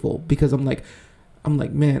grateful because I'm like,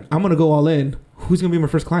 man, I'm going to go all in. Who's going to be my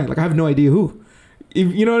first client? Like, I have no idea who.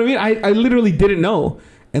 You know what I mean? I literally didn't know.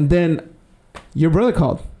 And then your brother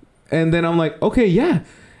called. And then I'm like, okay, yeah.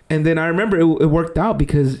 And then I remember it worked out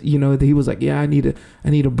because, you know, he was like, yeah, I need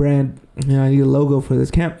a brand. You know, I need a logo for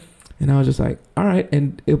this camp. And I was just like, all right.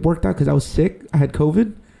 And it worked out because I was sick. I had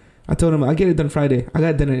COVID. I told him I'll get it done Friday. I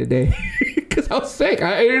got it done in a day because I was sick.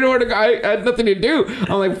 I didn't know where to go. I had nothing to do.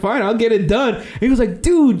 I'm like, fine, I'll get it done. And he was like,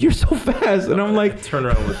 dude, you're so fast. And I'm like,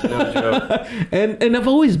 turnaround was no joke. and I've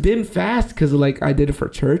always been fast because like I did it for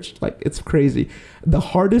church. Like, it's crazy. The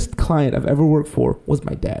hardest client I've ever worked for was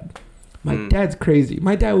my dad. My dad's crazy.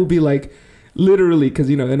 My dad would be like, literally, because,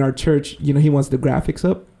 you know, in our church, you know, he wants the graphics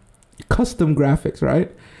up, custom graphics,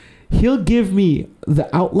 right? He'll give me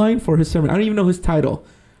the outline for his sermon. I don't even know his title.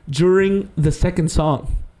 During the second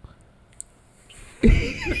song.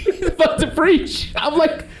 He's about to preach. I'm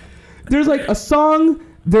like, there's like a song.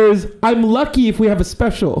 There's, I'm lucky if we have a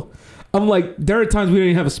special. I'm like, there are times we don't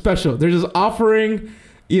even have a special. They're just offering,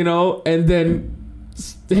 you know, and then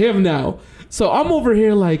him now. So I'm over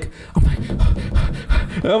here like,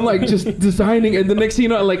 I'm like just designing, and the next thing you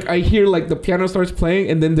know, like I hear like the piano starts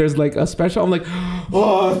playing, and then there's like a special. I'm like,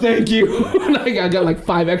 oh, thank you. Like I got like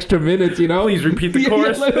 5 extra minutes, you know. Please repeat the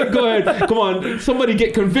chorus. Yeah, go ahead, come on, somebody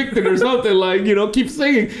get convicted or something. Like, you know, keep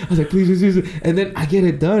singing. I was like, please. And then I get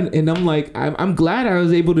it done, and I'm like, I'm glad I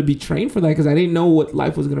was able to be trained for that because I didn't know what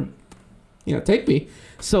life was gonna, you know, take me.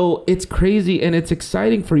 So it's crazy, and it's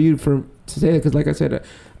exciting for you to say that because, like I said,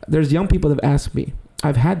 there's young people that have asked me.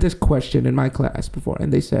 I've had this question in my class before,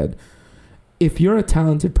 and they said, if you're a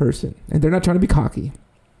talented person, and they're not trying to be cocky,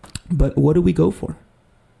 but what do we go for?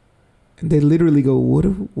 And they literally go, what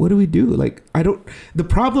do we do? Like, the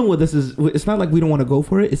problem with this is, it's not like we don't want to go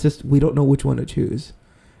for it. It's just, we don't know which one to choose.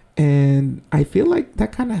 And I feel like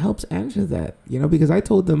that kind of helps answer that, you know, because I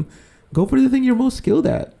told them, go for the thing you're most skilled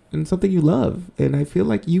at and something you love. And I feel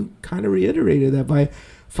like you kind of reiterated that by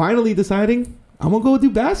finally deciding, I'm gonna go do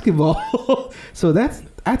basketball. So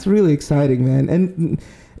that's really exciting, man. And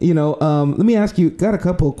you know, let me ask you, got a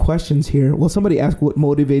couple of questions here. Well, somebody asked what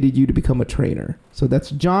motivated you to become a trainer. So that's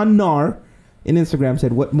John Nar in Instagram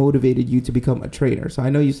said, what motivated you to become a trainer? So I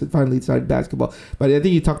know you said finally decided basketball, but I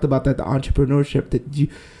think you talked about that, the entrepreneurship,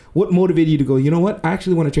 what motivated you to go, you know what, I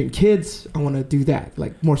actually want to train kids. I want to do that,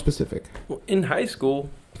 like more specific. Well, in high school,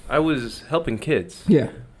 I was helping kids. Yeah.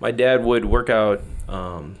 My dad would work out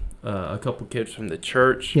a couple kids from the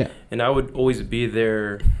church. Yeah. And I would always be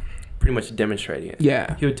there pretty much demonstrating it.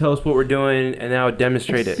 Yeah. He would tell us what we're doing, and I would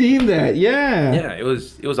demonstrate it. Seen that, yeah. Yeah, it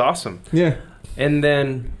was awesome. Yeah. And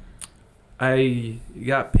then I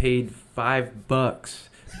got paid $5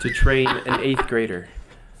 to train an 8th grader.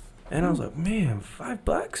 And I was like, man,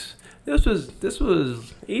 $5? This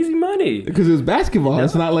was easy money. Because it was basketball. Yeah.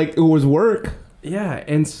 It's not like it was work. Yeah,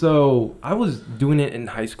 and so I was doing it in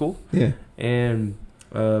high school. Yeah. And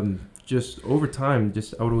just over time,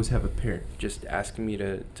 I would always have a parent just asking me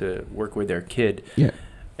to work with their kid. Yeah.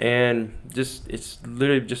 And it's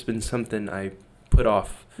literally just been something I put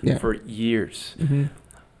off for years.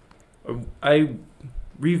 Mm-hmm. I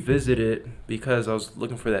revisited it because I was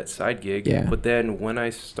looking for that side gig. Yeah. But then when I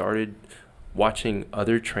started watching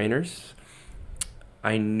other trainers,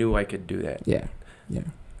 I knew I could do that. Yeah. Yeah.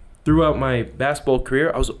 Throughout my basketball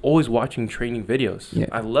career, I was always watching training videos. Yeah.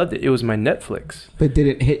 I loved it. It was my Netflix. But did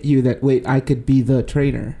it hit you that, wait, I could be the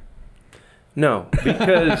trainer? No,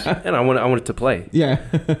 because and I wanted to play. Yeah.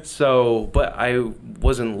 So, but I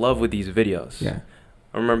was in love with these videos. Yeah.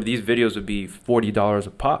 I remember these videos would be $40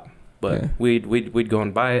 a pop, but Yeah. we'd go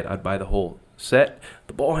and buy it. I'd buy the whole set,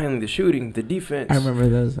 the ball handling, the shooting, the defense. I remember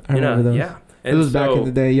those. I remember those. Yeah. It was back in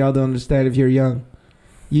the day. Y'all don't understand if you're young.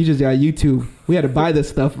 You just got YouTube. We had to buy this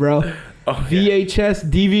stuff, bro. Oh, VHS,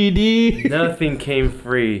 DVD. Nothing came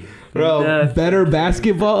free. Bro, Nothing. Better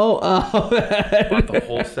Basketball. Oh, Bought the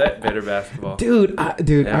whole set, Better Basketball. Dude,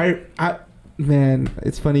 Yeah. I man,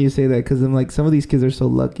 it's funny you say that because I'm like, some of these kids are so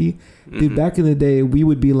lucky. Dude, Mhm. back in the day, we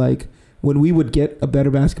would be like, when we would get a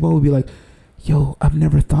Better Basketball, we'd be like, yo, I've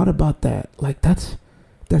never thought about that. Like, that's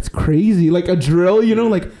crazy. Like a drill, you know,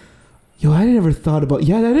 like, yo, I never thought about.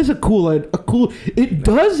 Yeah, that is a cool. It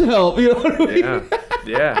does help. You know what I mean? Yeah,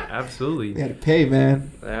 yeah, absolutely. You gotta pay,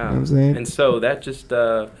 man. Yeah, You know what I'm saying? and so that just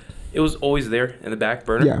it was always there in the back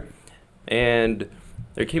burner. Yeah. And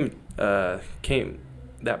there came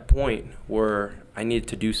that point where I needed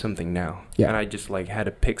to do something now. Yeah. And I just like had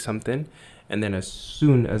to pick something. And then as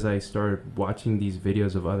soon as I started watching these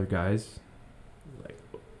videos of other guys, like,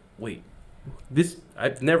 wait,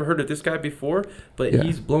 I've never heard of this guy before, but Yeah.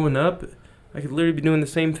 he's blowing up. I could literally be doing the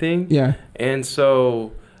same thing. Yeah. And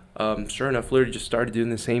so, sure enough, literally just started doing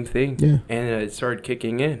the same thing. Yeah. And it started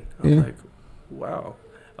kicking in. I was Yeah. like, wow.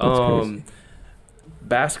 That's crazy.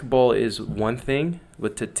 Basketball is one thing,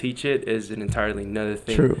 but to teach it is an entirely another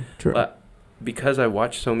thing. True. But because I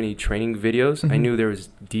watched so many training videos, I Mhm. knew there was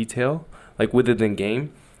detail, like within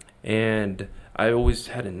game. And I always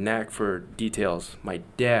had a knack for details. My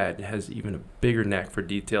dad has even a bigger knack for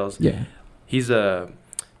details. Yeah.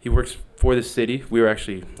 He works for the city. We were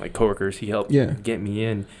actually like coworkers. He helped Yeah. get me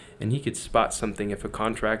in, and he could spot something if a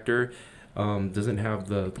contractor doesn't have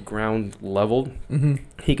the ground leveled. Mm-hmm.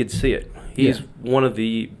 He could see it. He's Yeah. one of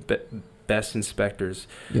the best inspectors.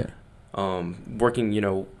 Yeah.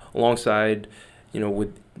 Working, alongside,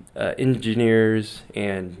 with engineers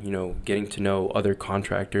and, getting to know other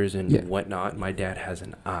contractors and Yeah. whatnot. My dad has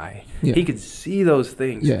an eye. Yeah. He could see those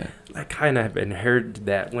things. Yeah. I kind of have inherited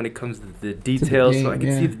that when it comes to the details, so I game,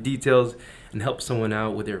 can see yeah. the details and help someone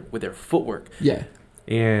out with their footwork. Yeah.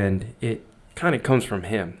 And it kind of comes from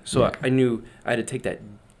him. So Yeah. I knew I had to take that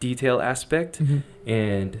detail aspect Mm-hmm.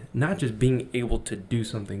 and not just being able to do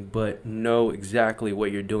something, but know exactly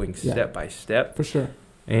what you're doing Yeah. step by step. For sure.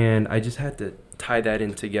 And I just had to tie that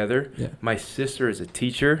in together. Yeah. My sister is a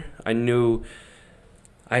teacher. I knew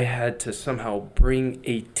I had to somehow bring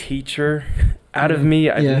a teacher out of me.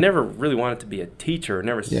 I Yeah. never really wanted to be a teacher,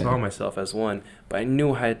 never Yeah. saw myself as one, but I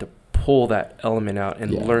knew I had to pull that element out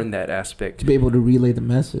and Yeah. learn that aspect. To be able to relay the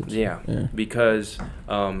message. Yeah, Yeah. because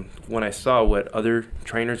when I saw what other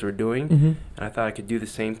trainers were doing, Mm-hmm. and I thought I could do the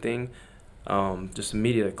same thing, just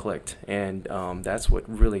immediately clicked. And that's what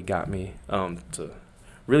really got me to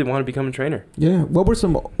really want to become a trainer. Yeah. What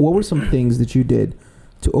were some things that you did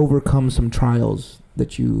to overcome some trials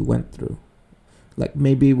that you went through? Like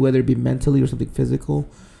maybe whether it be mentally or something physical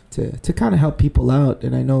to kind of help people out.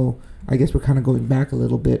 And I guess we're kind of going back a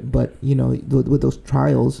little bit, but with those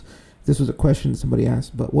trials, this was a question somebody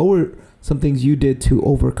asked, but what were some things you did to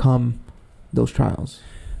overcome those trials?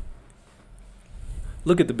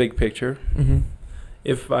 Look at the big picture. Mm-hmm.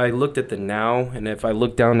 If I looked at the now, and if I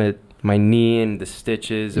looked down at my knee and the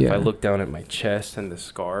stitches, if Yeah. I looked down at my chest and the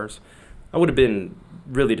scars, I would have been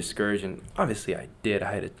really discouraged. And obviously I did.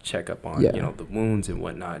 I had to check up on, Yeah. the wounds and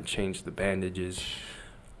whatnot and change the bandages.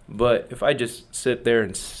 But if I just sit there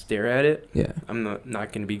and stare at it, Yeah. I'm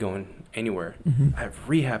not going to be going anywhere. Mm-hmm. I have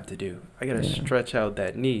rehab to do. I got to Yeah. stretch out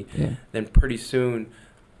that knee. Yeah. Then pretty soon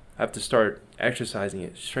I have to start exercising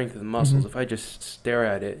it, strengthen the muscles. Mhm. If I just stare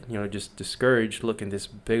at it, just discouraged, looking at this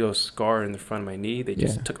big old scar in the front of my knee, they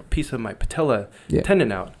just Yeah. took a piece of my patella Yeah.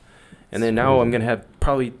 tendon out. And then It's now crazy. I'm going to have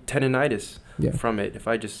probably tendonitis Yeah. from it. If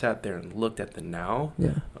I just sat there and looked at the now,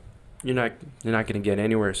 Yeah. you're not going to get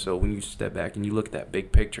anywhere. So when you step back and you look at that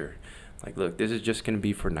big picture, like, look, this is just going to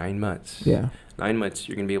be for 9 months. Yeah. 9 months,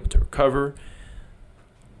 you're going to be able to recover.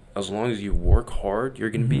 As long as you work hard, you're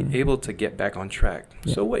going to Mhm. be able to get back on track.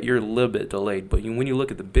 Yeah. So what? You're a little bit delayed, but when you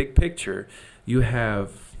look at the big picture, you have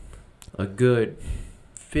a good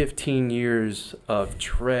 15 years of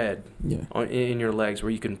tread Yeah. in your legs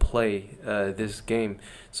where you can play this game.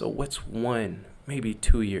 So what's 1, maybe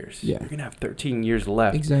 2 years? Yeah. You're going to have 13 years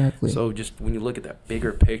left. Exactly. So just when you look at that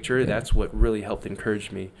bigger picture, Yeah. that's what really helped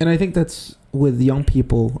encourage me. And I think that's with young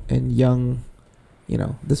people and young,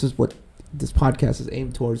 this is what this podcast is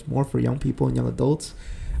aimed towards, more for young people and young adults.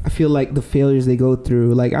 I feel like the failures they go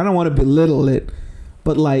through, like, I don't want to belittle it,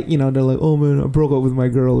 but like, they're like, oh man, I broke up with my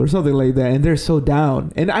girl or something like that. And they're so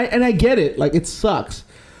down. And I get it. Like, it sucks.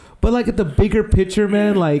 But like at the bigger picture,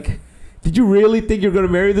 man, like, did you really think you're going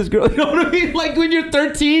to marry this girl? You know what I mean? Like when you're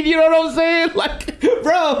 13, you know what I'm saying? Like,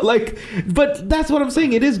 bro, like, but that's what I'm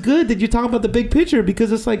saying. It is good that you talk about the big picture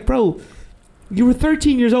because it's like, bro, you were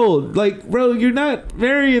 13 years old. Like, bro, you're not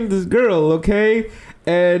marrying this girl, okay?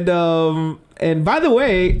 And by the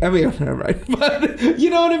way, I mean, right? But you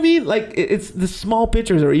know what I mean? Like, it's the small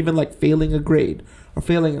pictures, or even like failing a grade or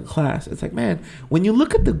failing a class. It's like, man, when you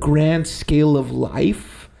look at the grand scale of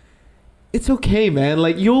life, it's okay, man.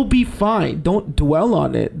 Like, you'll be fine. Don't dwell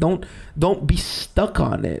on it. Don't be stuck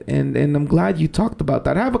on it. And I'm glad you talked about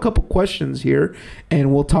that. I have a couple questions here,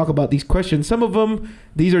 and we'll talk about these questions. Some of them,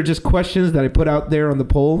 these are just questions that I put out there on the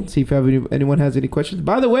poll. See if anyone has any questions.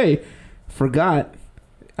 By the way, forgot.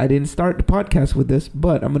 I didn't start the podcast with this,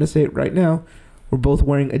 but I'm gonna say it right now. We're both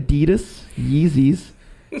wearing Adidas Yeezys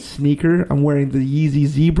sneaker. I'm wearing the Yeezy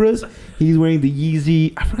Zebras. He's wearing the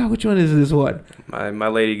Yeezy. I forgot which one is this one. My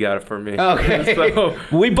lady got it for me. Okay. So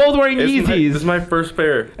we both wearing Yeezys. This is my first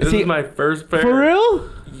pair. This is my first pair. For real?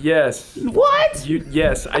 Yes. What?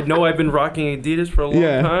 Yes. I know I've been rocking Adidas for a long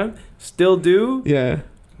time. Still do. Yeah.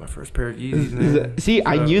 My first pair of Yeezys, man. See,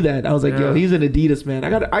 I knew that. I was like, yo, he's an Adidas man. I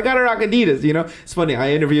gotta rock Adidas, you know? It's funny.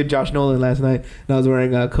 I interviewed Josh Nolan last night, and I was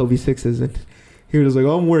wearing Kobe 6s, and he was like,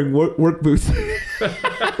 oh, I'm wearing work boots.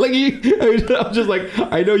 Like, I'm just like,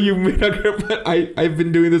 I know you may not care, but I've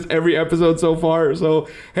been doing this every episode so far. So,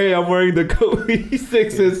 hey, I'm wearing the Kobe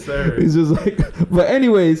 6s. Yes, He's just like, but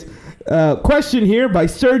anyways, question here by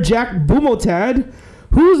Sir Jack Boomotad.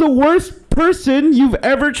 Who's the worst person you've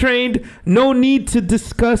ever trained? No need to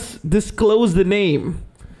disclose the name.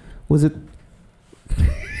 Was it?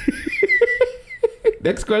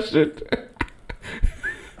 Next question.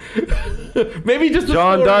 Maybe just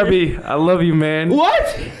John Darby. I love you, man.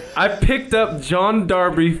 What? I picked up John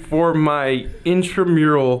Darby for my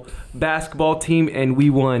intramural basketball team, and we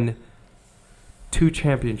won 2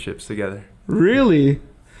 championships together. Really?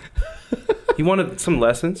 He wanted some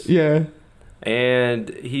lessons. Yeah. And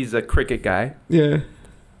he's a cricket guy. Yeah.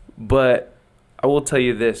 But I will tell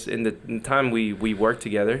you this. In the time we worked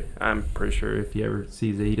together, I'm pretty sure if he ever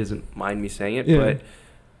sees it, he doesn't mind me saying it. Yeah. But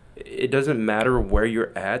it doesn't matter where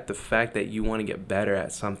you're at. The fact that you want to get better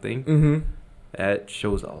at something, that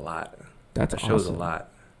shows a lot. That shows a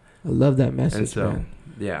lot. I love that message, and so, man.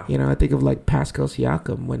 Yeah. You know, I think of like Pascal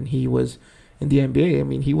Siakam when he was in the NBA. I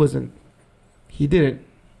mean, he wasn't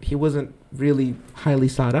really highly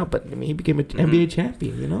sought out, but I mean, he became an NBA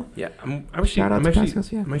champion, you know? Yeah. I'm Shout out to Pascal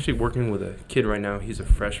Siakam. I'm actually working with a kid right now. He's a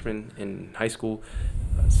freshman in high school,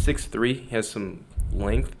 6'3". He has some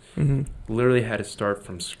length. Literally had to start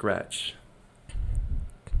from scratch.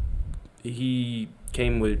 He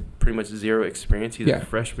came with pretty much zero experience. He's a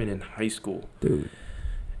freshman in high school. Dude.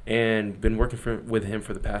 And been working with him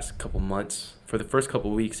for the past couple months. For the first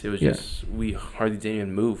couple weeks, it was just, we hardly didn't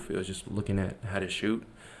even move. It was just looking at how to shoot.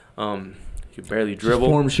 He could barely dribble.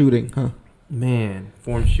 Just form shooting, huh? Man,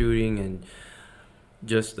 form shooting and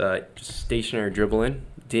just stationary dribbling.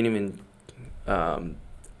 Didn't even,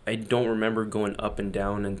 I don't remember going up and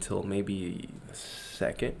down until maybe the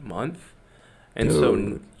second month. And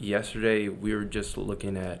so yesterday we were just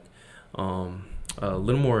looking at a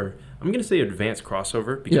little more, I'm going to say advanced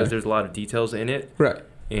crossover because there's a lot of details in it. Right.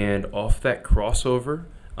 And off that crossover,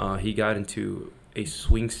 he got into a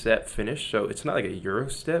swing set finish. So it's not like a Euro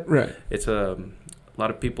step. Right. It's a lot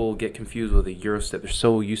of people get confused with a Euro step. They're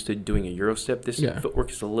so used to doing a Euro step. This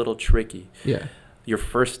footwork is a little tricky. Yeah. Your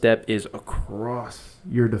first step is across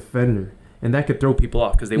your defender. And that could throw people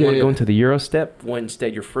off because they want to go into the Euro step. When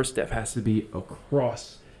instead, your first step has to be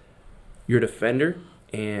across your defender.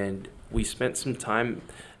 And we spent some time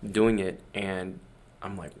doing it. And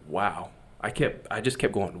I'm like, wow. I just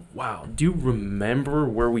kept going, wow. Do you remember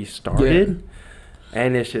where we started? Yeah.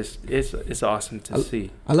 And it's just, it's awesome to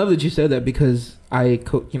see. I love that you said that because I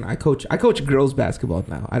coach girls basketball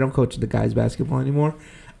now. I don't coach the guys basketball anymore.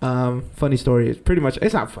 Funny story is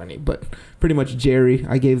it's not funny, but pretty much Jerry,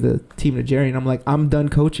 I gave the team to Jerry and I'm like, I'm done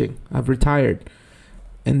coaching. I've retired.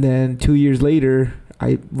 And then 2 years later,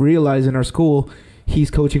 I realized in our school, he's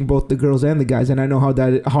coaching both the girls and the guys. And I know how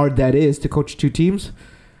hard that is to coach 2 teams.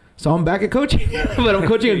 So I'm back at coaching, but I'm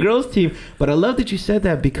coaching a girls team. But I love that you said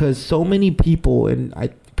that because so many people, and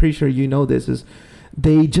I'm pretty sure you know this, is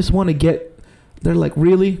they just want to they're like,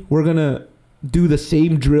 really? We're going to do the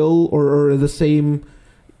same drill or the same,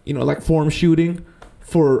 like form shooting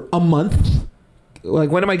for a month?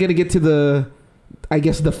 Like, when am I going to get to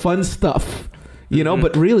the fun stuff?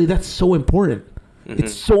 But really, that's so important.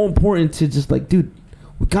 It's so important to just like, dude,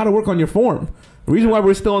 we got to work on your form. The reason why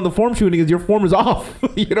we're still on the form shooting is your form is off.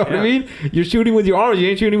 You know what I mean? You're shooting with your arms. You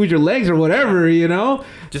ain't shooting with your legs or whatever,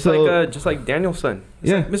 Just like Danielson.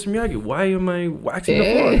 It's like, Mr. Miyagi, why am I waxing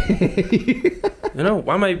the floor?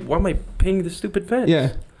 Why am I paying the stupid fence?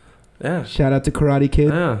 Yeah. Shout out to Karate Kid.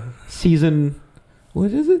 Yeah. Season, what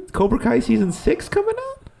is it? Cobra Kai season 6 coming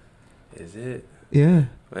out? Is it? Yeah.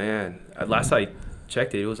 Man, last I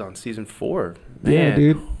checked it was on season 4. Man, yeah,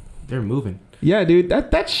 dude. They're moving. Yeah, dude,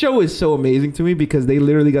 that show is so amazing to me because they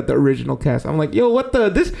literally got the original cast. I'm like, yo,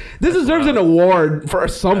 this deserves an award for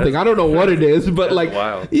something. I don't know what it is, but like,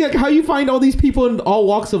 wild. Yeah, how you find all these people in all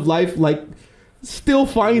walks of life, like, still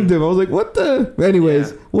find them. I was like, what the?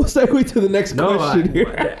 Anyways, we'll segue to the next question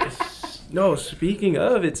here. No, speaking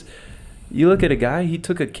of, You look at a guy, he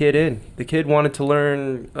took a kid in. The kid wanted to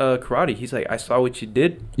learn karate. He's like, I saw what you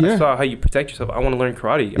did. Yeah. I saw how you protect yourself. I want to learn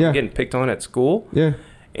karate. I'm Yeah. getting picked on at school. Yeah.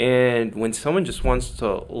 And when someone just wants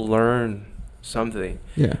to learn something,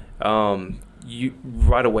 Yeah. you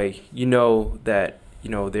right away, you know that, you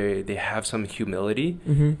know, they have some humility.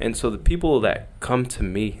 Mm-hmm. And so the people that come to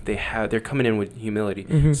me, they're coming in with humility.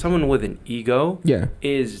 Mhm. Someone with an ego Yeah.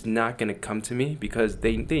 is not going to come to me because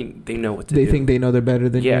they know what to They do. think they know they're better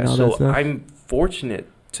than you Yeah, and all that so stuff. I'm fortunate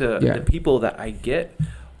to Yeah. the people that I get,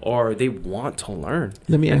 or they want to learn.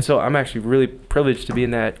 Let me And ask so I'm actually really privileged to be in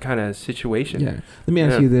that kind of situation. Yeah. Let me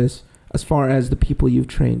ask Yeah. you this: as far as the people you've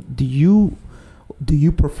trained, do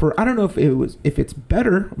you prefer? I don't know if it's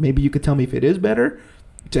better. Maybe you could tell me if it is better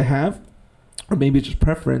to have, or maybe it's just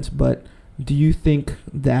preference. But do you think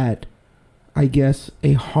that, I guess,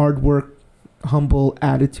 a hard work, humble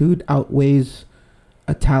attitude outweighs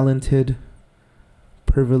a talented,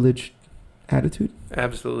 privileged attitude?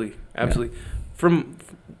 Absolutely.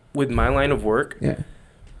 With my line of work, Yeah.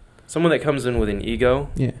 someone that comes in with an ego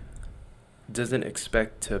Yeah. doesn't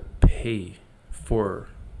expect to pay for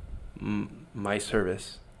my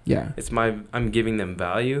service. Yeah. I'm giving them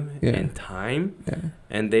value Yeah. and time, Yeah.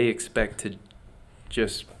 and they expect to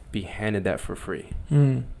just be handed that for free.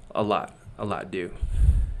 Mm. A lot do.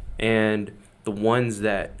 And the ones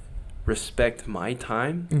that respect my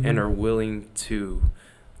time Mhm. and are willing to,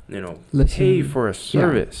 Listen. pay for a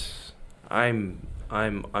service, I'm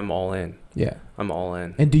all in. Yeah. I'm all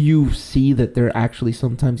in. And do you see that they're actually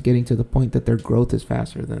sometimes getting to the point that their growth is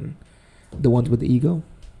faster than the ones with the ego?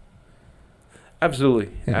 Absolutely.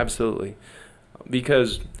 Yeah. Absolutely.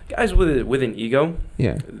 Because guys with an ego,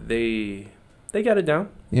 Yeah. they got it down.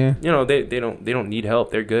 Yeah. They don't need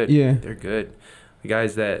help. They're good. Yeah. They're good. The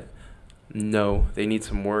guys that know they need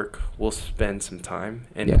some work will spend some time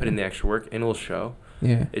and Yeah. put in the extra work, and it'll show.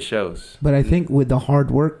 Yeah. It shows. But I think with the hard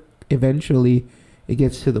work, eventually it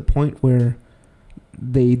gets to the point where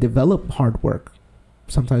they develop hard work,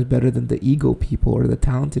 sometimes better than the ego people or the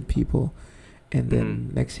talented people. And then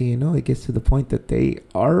Mhm. next thing you know, it gets to the point that they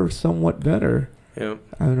are somewhat better. Yeah.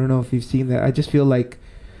 I don't know if you've seen that. I just feel like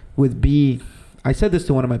with B, I said this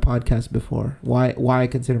to one of my podcasts before, why I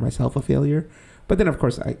consider myself a failure. But then, of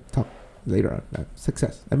course, I talk later on about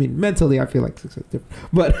success. I mean, mentally, I feel like success is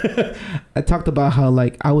different. But I talked about how,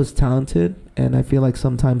 like, I was talented, and I feel like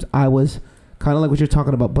sometimes I was kind of like what you're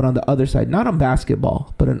talking about, but on the other side, not on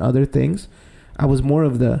basketball, but on other things. I was more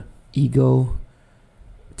of the ego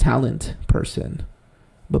talent person.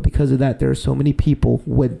 But because of that, there are so many people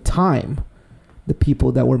with time, the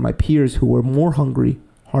people that were my peers who were more hungry,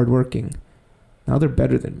 hardworking, now they're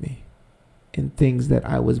better than me in things that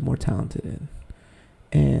I was more talented in.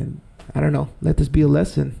 And I don't know, let this be a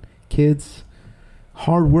lesson. Kids,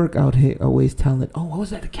 hard work outweighs talent. Oh, what was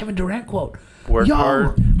that? The Kevin Durant quote. Work Yo!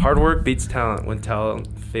 hard. Hard work beats talent when talent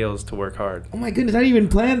fails to work hard. Oh my goodness, I didn't even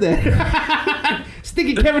plan that.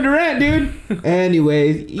 Sticky Kevin Durant, dude.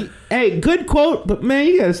 Anyways, hey, good quote, but man,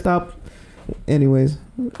 you gotta stop. Anyways,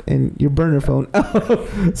 and your burner phone.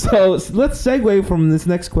 So let's segue from this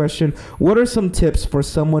next question. What are some tips for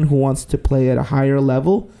someone who wants to play at a higher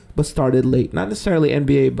level but started late? Not necessarily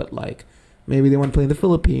NBA, but like maybe they want to play in the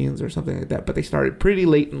Philippines or something like that, but they started pretty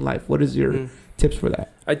late in life. What is your tips for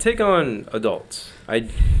that? I take on adults. I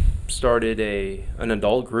started an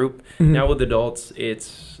adult group. Mhm. Now with adults,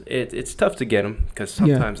 it's tough to get them because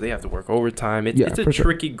Yeah. sometimes they have to work overtime. Yeah, It's a for sure.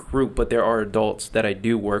 tricky group, but there are adults that I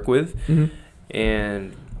do work with, Mhm.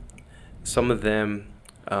 and some of them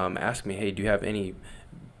ask me, "Hey, do you have any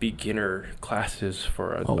beginner classes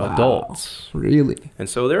for Oh, wow. adults?" Really? And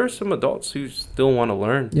so there are some adults who still want to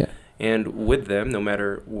learn. Yeah. And with them, no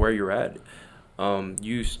matter where you're at,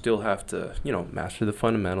 you still have to, master the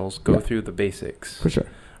fundamentals, go Yeah. through the basics, For sure.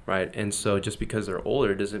 right? And so just because they're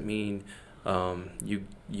older doesn't mean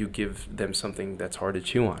you give them something that's hard to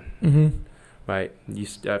chew on, Mm-hmm. right? You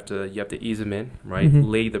have to ease them in, right? Mhm.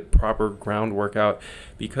 Lay the proper groundwork out,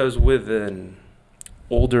 because with an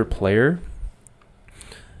older player,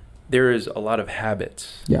 there is a lot of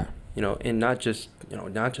habits. Yeah. And not just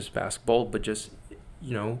basketball, but just,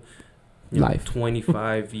 Life.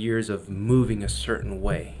 25 years of moving a certain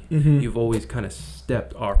way. Mm-hmm. You've always kind of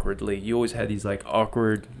stepped awkwardly. You always had these like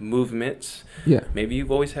awkward movements. Yeah. Maybe you've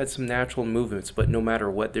always had some natural movements, but no matter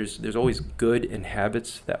what, there's always good in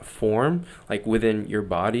habits that form like within your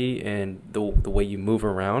body and the way you move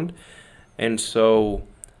around. And so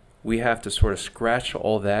we have to sort of scratch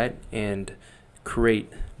all that and create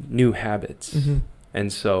new habits. Mm-hmm.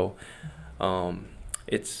 And so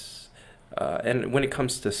and when it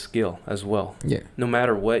comes to skill as well, Yeah. no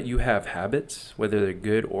matter what, you have habits, whether they're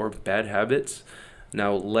good or bad habits.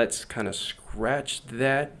 Now let's kind of scratch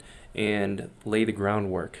that and lay the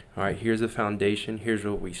groundwork. All right, here's the foundation. Here's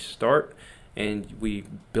where we start, and we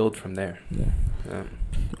build from there. Yeah.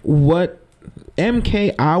 What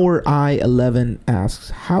MK Our I 11 asks,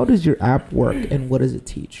 how does your app work and what does it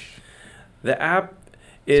teach? The app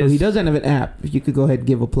is... So he doesn't have an app. You could go ahead and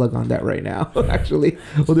give a plug on that right now. Actually,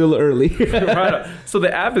 we'll do a little early. Right. So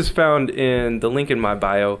the app is found in the link in my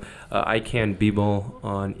bio. I Can Beeble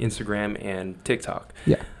on Instagram and TikTok.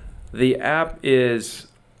 Yeah. The app is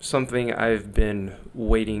something I've been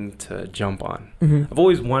waiting to jump on. Mm-hmm. I've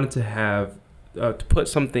always wanted to have to put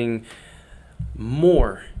something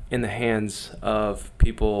more in the hands of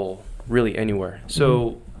people really anywhere.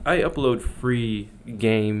 So I upload free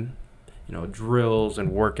game, drills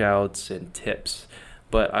and workouts and tips,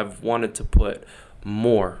 but I've wanted to put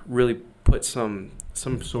more, really put some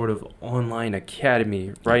sort of online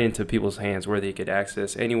academy right into people's hands where they could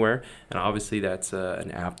access anywhere. And obviously that's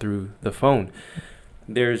an app through the phone.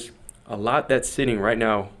 There's a lot that's sitting right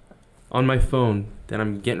now on my phone that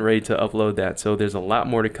I'm getting ready to upload that. So there's a lot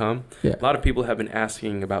more to come. Yeah. A lot of people have been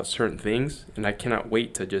asking about certain things, and I cannot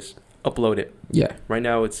wait to just upload it. Yeah. Right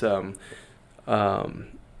now it's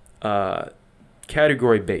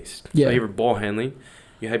category based. Yeah. So you have your ball handling,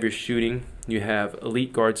 you have your shooting, you have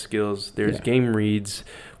elite guard skills, there's game reads.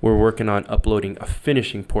 We're working on uploading a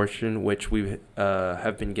finishing portion, which we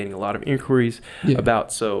have been getting a lot of inquiries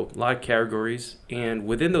about. So a lot of categories, and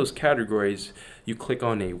within those categories, you click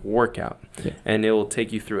on a workout, and it will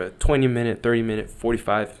take you through a 20-minute, 30-minute,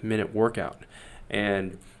 45-minute workout.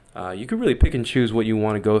 And you can really pick and choose what you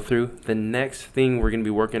want to go through. The next thing we're going to be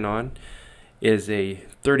working on is a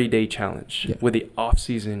 30-day challenge with the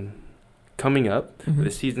off-season coming up. The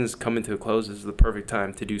season's coming to a close. This is the perfect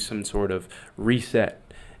time to do some sort of reset.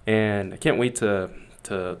 And I can't wait to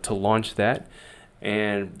launch that.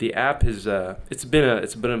 And the app is it's been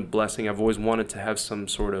a blessing. I've always wanted to have some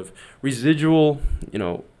sort of residual,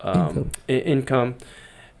 income,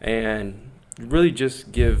 and really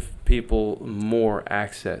just give people more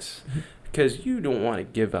access, because you don't want to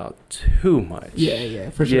give out too much. Yeah,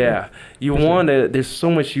 for sure. Yeah, you want to. There's so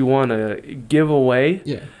much you want to give away.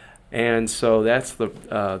 Yeah. And so that's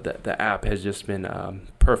the app has just been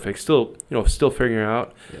perfect. Still figuring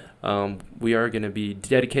out. Yeah. We are going to be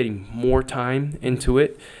dedicating more time into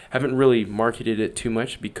it. Haven't really marketed it too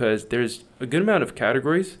much because there's a good amount of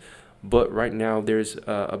categories, but right now there's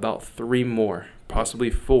about 3 more, possibly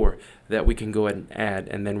 4 that we can go ahead and add,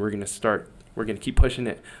 and then we're going to keep pushing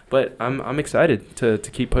it. But I'm excited to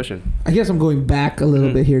keep pushing. I guess I'm going back a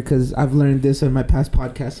little bit here because I've learned this in my past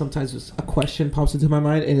podcasts. Sometimes a question pops into my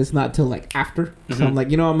mind and it's not till like after. So I'm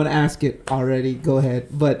like, I'm going to ask it already. Go ahead.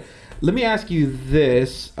 But let me ask you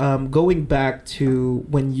this. Going back to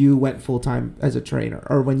when you went full-time as a trainer,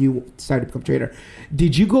 or when you decided to become a trainer,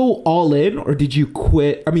 did you go all in or did you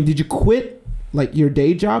quit? I mean, did you quit like your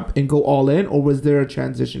day job and go all in, or was there a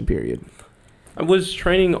transition period? I was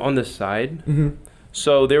training on the side,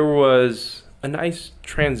 so there was a nice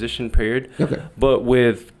transition period. Okay. But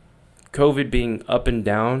with COVID being up and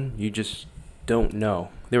down, you just don't know.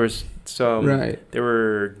 There was some. Right. There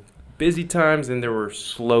were busy times and there were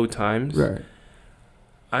slow times. Right.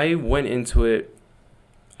 I went into it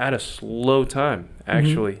at a slow time,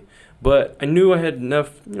 actually, but I knew I had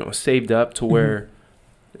enough, saved up to where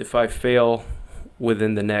if I fail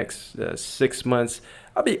within the next 6 months,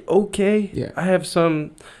 I'll be okay. Yeah. I have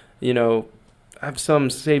some,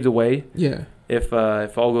 saved away. Yeah. If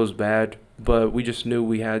all goes bad, but we just knew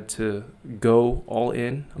we had to go all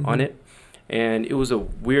in on it. And it was a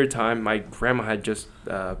weird time. My grandma had just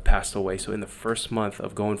passed away. So in the first month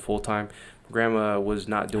of going full time, grandma was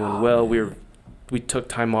not doing well. Man. We took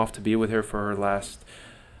time off to be with her for her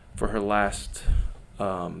last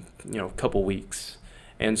couple weeks.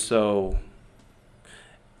 And so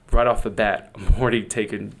right off the bat, I'm already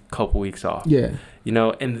taking a couple weeks off. Yeah.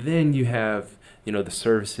 And then you have, the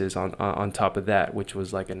services on top of that, which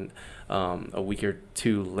was like a week or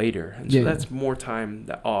 2 later. And so that's more time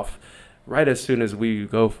off right as soon as we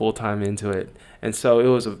go full time into it. And so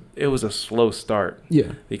it was a slow start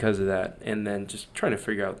because of that. And then just trying to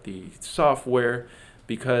figure out the software,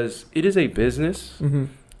 because it is a business.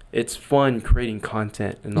 It's fun creating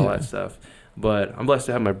content and all that stuff. But I'm blessed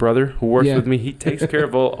to have my brother who works with me. He takes care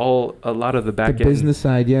of a lot of the back end. Business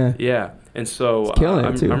side, yeah. Yeah. And so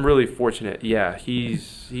I'm really fortunate. Yeah, he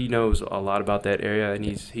knows a lot about that area, and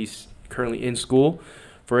he's currently in school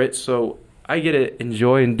for it. So I get to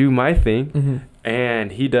enjoy and do my thing,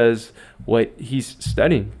 and he does what he's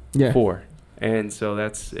studying for. And so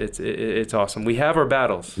it's awesome. We have our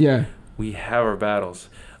battles. Yeah. We have our battles.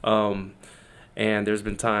 And And there's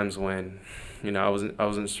been times when, I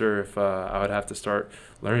wasn't sure if I would have to start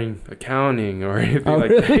learning accounting or anything like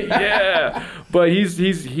really? that. Yeah, but he's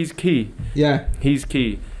key. Yeah, He's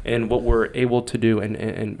key in what we're able to do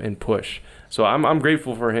and push. So I'm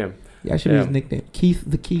grateful for him. yeah. I should be his nickname, Keith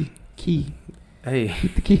the Key. Hey,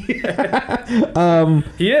 Keith the Key.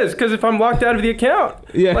 he is, because if I'm locked out of the account,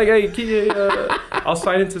 Yeah. like, hey, I'll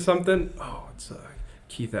sign into something. Oh, it's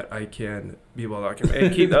Keith at iCanBball.com. Hey,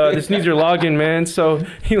 Keith, this needs your login, man. So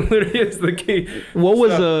he literally is the key. What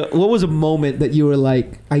was a moment that you were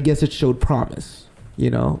like, I guess it showed promise?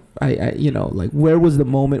 Like, where was the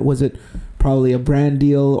moment? Was it probably a brand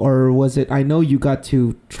deal, or was it? I know you got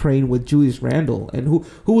to train with Julius Randle, and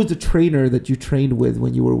who was the trainer that you trained with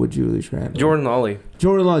when you were with Julius Randle? Jordan Lawley.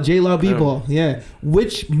 J-Law B-Ball. Yeah.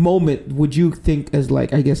 Which moment would you think as,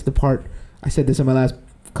 like, I guess the part I said this in my last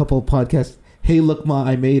couple of podcasts? Hey, look, ma,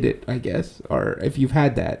 I made it. I guess, or if you've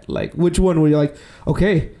had that, like, which one were you like,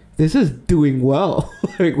 okay, this is doing well?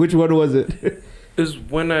 Like, which one was it? It was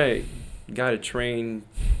when I got to train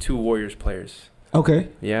 2 Warriors players. Okay.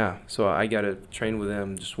 Yeah, so I got to train with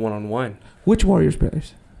them just one-on-one. Which Warriors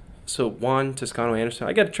players? So Juan Toscano Anderson,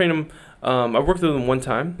 I got to train him. I worked with him one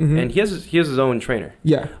time, Mhm. and he has his own trainer.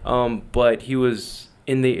 Yeah. But he was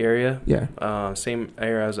in the area, Yeah. same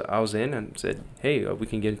area as I was in, and said, hey, we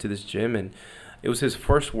can get into this gym. And it was his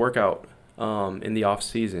first workout in the off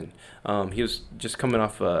season. He was just coming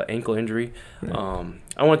off an ankle injury. Right.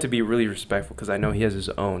 I want to be really respectful because I know he has his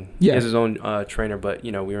own. Yeah. He has his own trainer, but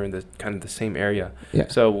we were in the kind of the same area. Yeah.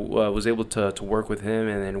 So was able to work with him,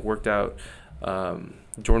 and then worked out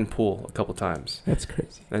Jordan Poole a couple times. That's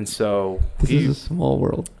crazy. And so This is a small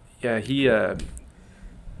world. yeah, he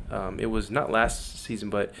it was not last season,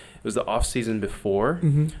 but it was the off season before,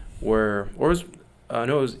 Mm-hmm. it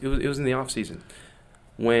was in the off season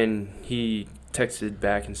when he texted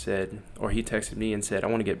back and said, or he texted me and said, I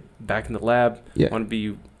want to get back in the lab. Yeah. I want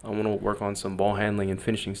to work on some ball handling and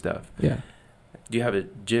finishing stuff. Yeah. Do you have a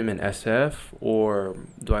gym in SF, or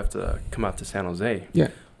do I have to come out to San Jose? Yeah.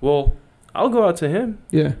 Well, I'll go out to him,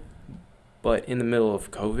 Yeah. but in the middle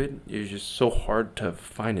of COVID, it was just so hard to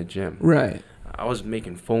find a gym. Right. I was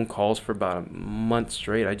making phone calls for about a month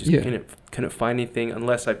straight. I just Yeah. couldn't find anything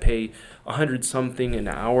unless I pay $100 an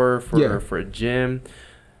hour for a gym,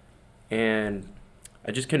 and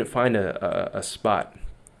I just couldn't find a spot.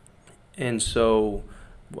 And so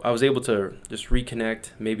I was able to just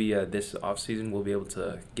reconnect. Maybe this off season we'll be able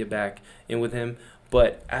to get back in with him.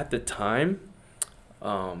 But at the time,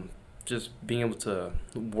 just being able to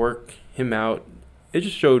work him out, it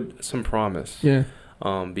just showed some promise. Yeah.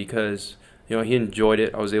 Because he enjoyed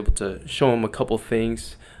it. I was able to show him a couple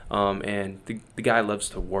things, and the guy loves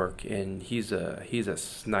to work, and he's a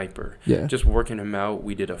sniper. Yeah. Just working him out,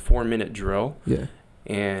 we did a 4-minute drill, Yeah.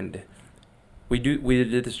 and we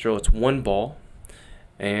did this drill. It's one ball,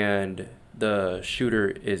 and the shooter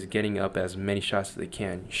is getting up as many shots as they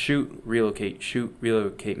can. Shoot,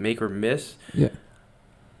 relocate, make or miss. Yeah.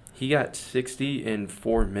 He got 60 in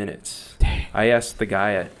 4 minutes. Dang. I asked the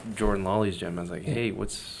guy at Jordan Lawley's gym, I was like, hey,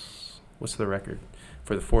 what's the record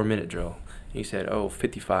for the 4-minute drill? And he said,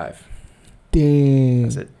 55. Dang. I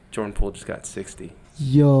said, Jordan Poole just got 60.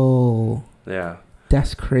 Yo. Yeah.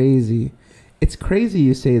 That's crazy. It's crazy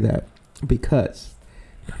you say that, because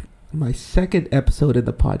my second episode in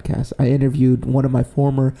the podcast, I interviewed one of my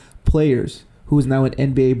former players who is now an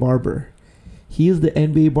NBA barber. He is the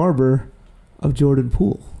NBA barber of Jordan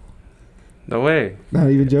Poole. No way. Not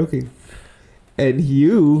even joking. And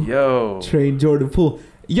you trained Jordan Poole.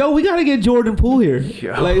 Yo, we gotta get Jordan Poole here.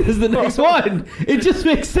 Yo. Like, this is the next one. It just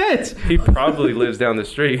makes sense. He probably lives down the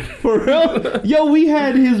street. For real? Yo, we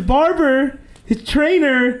had his barber, his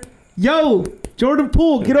trainer. Yo, Jordan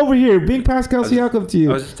Poole, get over here. Big Pascal Siakam to you.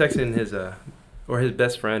 I was just texting his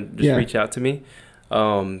best friend just reached out to me.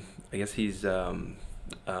 I guess he's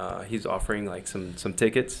offering like some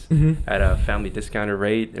tickets at a family discounted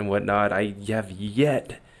rate and whatnot. I have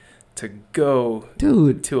yet to go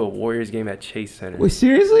to a Warriors game at Chase Center. Wait,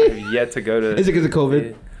 seriously? I have yet to go to. Is it because of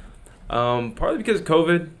COVID? Partly because of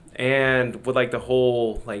COVID, and with like the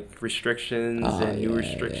whole like restrictions and new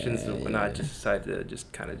restrictions and whatnot, I just decided to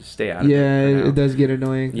just kind of stay out of it. Yeah, it does get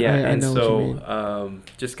annoying. Yeah, I know so what you mean.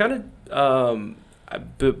 just kind of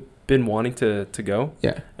I've been wanting to go.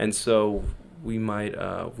 Yeah. And so we might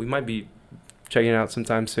be checking it out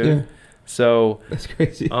sometime soon. Yeah. So that's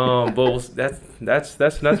crazy. But that's right there.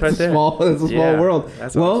 That's a small world.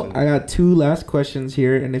 That's well, awesome. I got 2 last questions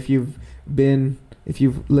here, and if you've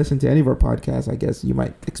listened to any of our podcasts, I guess you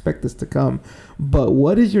might expect this to come. But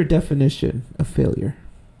what is your definition of failure?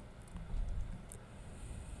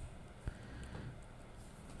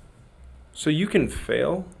 So you can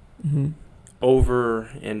fail Mm-hmm. over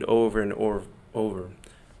and over and over.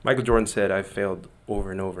 Michael Jordan said, "I've failed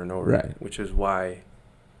over and over and over," Right. which is why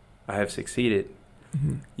I have succeeded.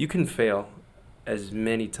 Mm-hmm. You can fail as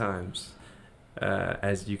many times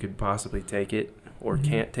as you could possibly take it or Mhm.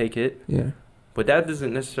 can't take it, Yeah. but that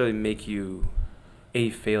doesn't necessarily make you a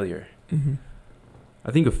failure. Mm-hmm.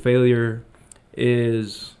 I think a failure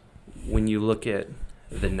is when you look at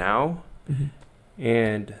the now Mm-hmm.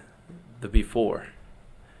 and the before,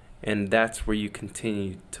 and that's where you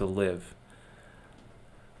continue to live.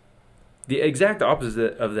 The exact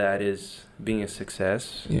opposite of that is being a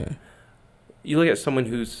success. Yeah. You look at someone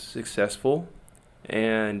who's successful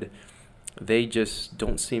and they just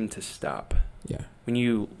don't seem to stop. Yeah. When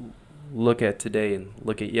you look at today and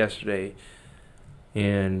look at yesterday,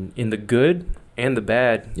 and in the good and the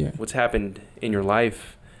bad, Yeah. what's happened in your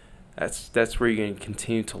life, that's where you're going to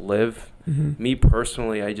continue to live. Mm-hmm. Me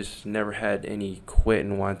personally, I just never had any quit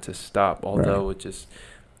and want to stop, although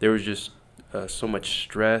there was just so much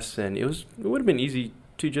stress, and it would have been easy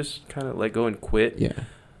to just kind of let go and quit. Yeah.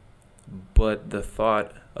 But the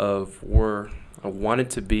thought of where I wanted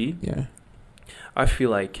to be, Yeah. I feel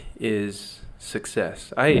like is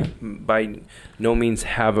success. I Yeah. by no means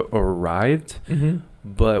have arrived, Mm-hmm.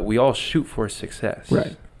 but we all shoot for success.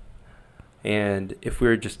 Right. And if we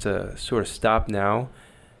were just to sort of stop now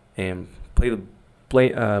and play the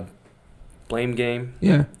blame game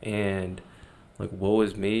Yeah. and like, woe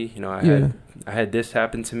is me, Yeah. I had this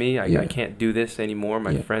happen to me. Yeah. I can't do this anymore.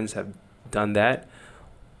 My Yeah. friends have done that.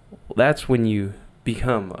 Well, that's when you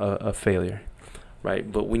become a failure,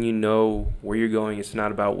 right? But when you know where you're going, it's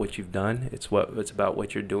not about what you've done. It's about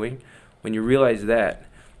what you're doing. When you realize that,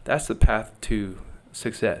 that's the path to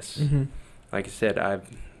success. Mm-hmm. Like I said, I've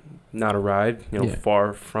not arrived, Yeah.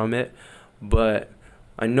 far from it, but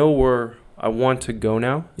I know where I want to go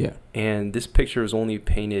now. Yeah. And this picture was only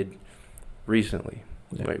painted recently,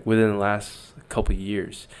 Yeah. like within the last couple of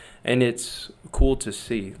years. And it's cool to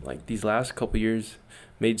see, like, these last couple of years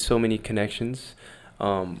made so many connections,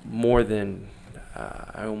 more than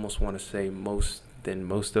I almost want to say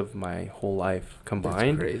most of my whole life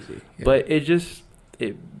combined. That's crazy. Yeah. But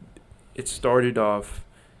it started off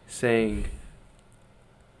saying,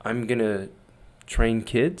 I'm gonna train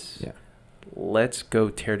kids. Yeah. Let's go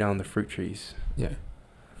tear down the fruit trees Yeah.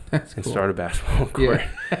 That's and cool. start a basketball court.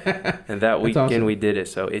 Yeah. And that weekend awesome. we did it.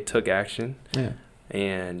 So it took action, Yeah.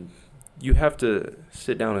 and you have to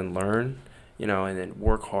sit down and learn, and then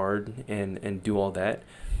work hard and do all that.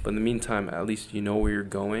 But in the meantime, at least you know where you're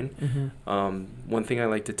going. Mm-hmm. One thing I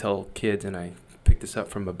like to tell kids, and I picked this up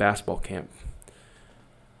from a basketball camp,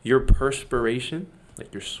 your perspiration,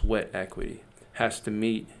 like your sweat equity, has to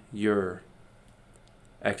meet your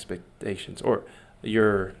expectations, or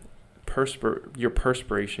your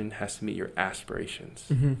perspiration has to meet your aspirations.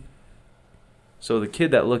 Mm-hmm. So the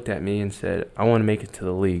kid that looked at me and said, I want to make it to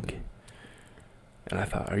the league. And I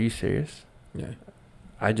thought, are you serious? Yeah.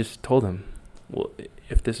 I just told him, well,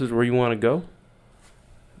 if this is where you want to go,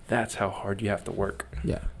 that's how hard you have to work.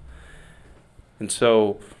 Yeah. And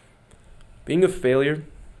so being a failure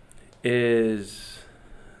is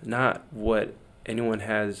not what anyone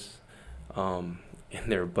has in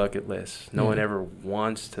their bucket list. No one ever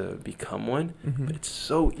wants to become one, Mm-hmm. but it's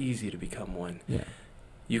so easy to become one. Yeah.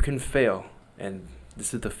 You can fail, and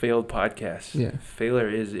this is the Failed Podcast. Yeah. Failure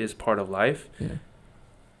is part of life. Yeah.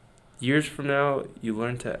 Years from now, you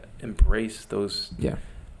learn to embrace those. Yeah.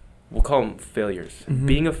 We'll call them failures. Mhm.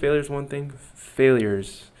 Being a failure is one thing.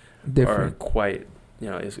 Failures Different. are quite,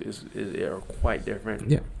 are quite different.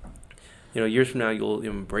 Yeah. Years from now, you'll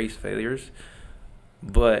embrace failures,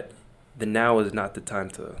 but the now is not the time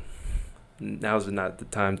to. Now is not the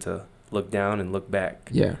time to look down and look back.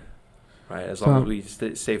 Yeah. Right. As So- long as we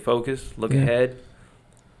stay focused, look Yeah. ahead,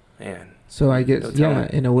 man. So I guess, No telling.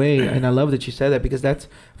 in a way, and I love that you said that, because I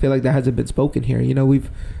feel like that hasn't been spoken here.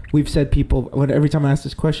 We've said every time I ask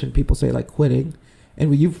this question, people say like quitting,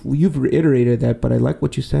 and you've reiterated that, but I like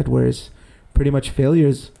what you said, whereas pretty much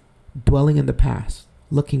failures dwelling in the past,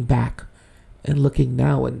 looking back, and looking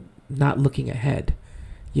now and not looking ahead,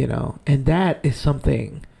 and that is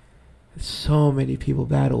something so many people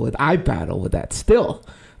battle with. I battle with that still.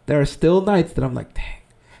 There are still nights that I'm like,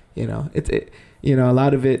 dang, a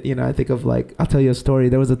lot of it, I think of, like, I'll tell you a story.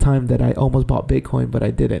 There was a time that I almost bought Bitcoin, but I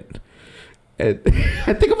didn't. And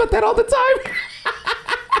I think about that all the time.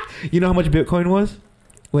 You know how much Bitcoin was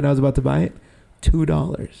when I was about to buy it?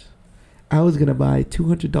 $2. I was going to buy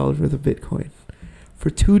 $200 worth of Bitcoin. For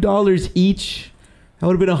 $2 each, that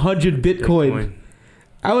would have been 100 Bitcoin.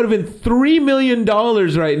 I would have been $3 million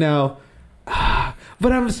right now.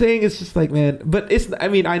 But I'm saying it's just like, man, but it's, I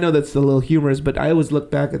mean, I know that's a little humorous, but I always look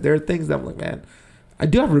back at there are things that I'm like, man, I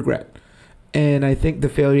do have regret. And I think the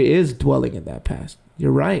failure is dwelling in that past.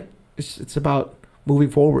 You're right. It's about moving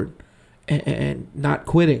forward and not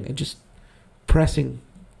quitting and just pressing,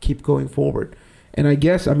 keep going forward. And I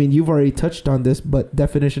guess, I mean, you've already touched on this, but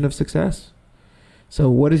definition of success. So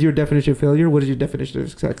what is your definition of failure? What is your definition of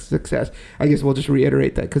success? I guess we'll just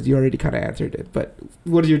reiterate that because you already kind of answered it. But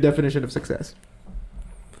what is your definition of success?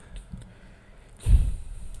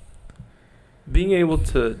 Being able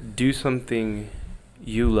to do something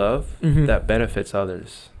you love that benefits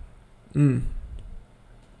others. Being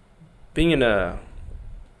in a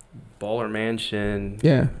baller mansion.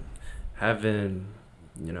 Yeah. Having,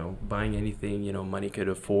 buying anything, money could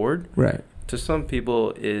afford. Right. To some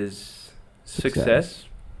people is success.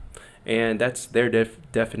 And that's their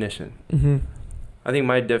definition. I think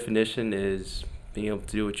my definition is being able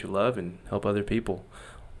to do what you love and help other people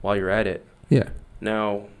while you're at it. Yeah.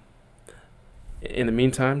 Now, in the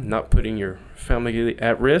meantime, not putting your family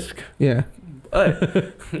at risk. Yeah.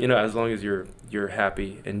 But, as long as you're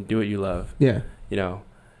happy and do what you love. Yeah.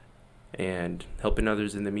 And helping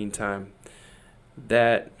others in the meantime.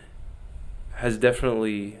 That has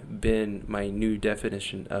definitely been my new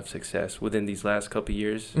definition of success within these last couple of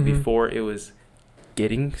years. Before it was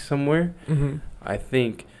getting somewhere. I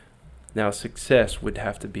think now success would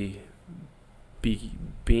have to be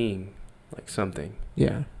being like something.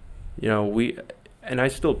 Yeah. I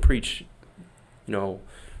still preach,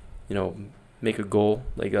 make a goal.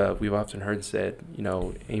 Like we've often heard said,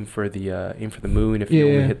 aim for the moon. If you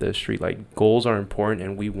only hit the street, like goals are important,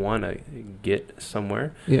 and we want to get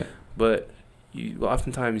somewhere. Yeah. But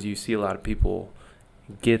oftentimes you see a lot of people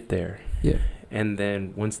get there. Yeah. And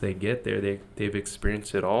then once they get there, they've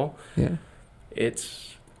experienced it all. Yeah.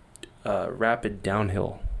 It's rapid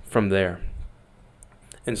downhill from there.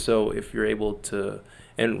 And so if you're able to,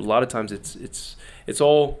 and a lot of times it's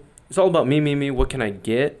all about me. What can I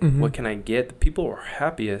get? What can I get? The people who are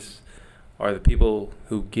happiest are the people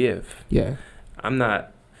who give. Yeah. I'm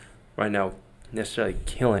not right now necessarily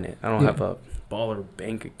killing it. I don't have a baller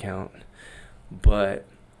bank account, but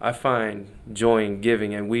I find joy in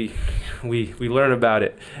giving, and we learn about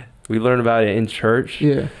it. We learn about it in church.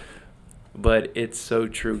 Yeah. But it's so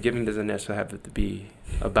true. Giving doesn't necessarily have to be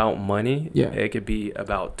about money. Yeah. It could be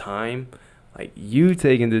about time. Like you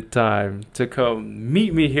taking the time to come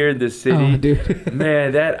meet me here in the city. Oh, dude.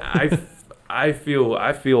 Man, that I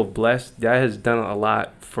feel blessed. That has done a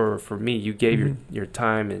lot for me. You gave your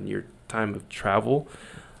time and your time of travel.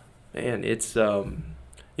 And it's no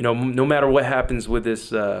matter what happens with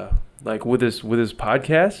this with this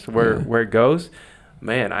podcast, where it goes,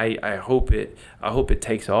 man, I hope it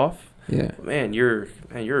takes off. Yeah. Man, you're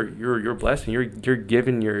blessed, and you're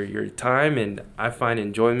giving your time, and I find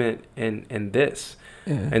enjoyment in this.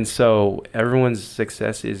 Yeah. And so everyone's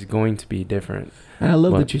success is going to be different. And I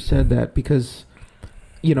love that you said that, because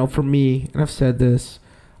for me, and I've said this,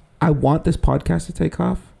 I want this podcast to take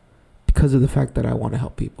off because of the fact that I want to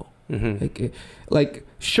help people. Like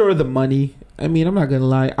sure, the money, I mean, I'm not gonna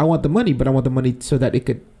lie, I want the money, but I want the money so that it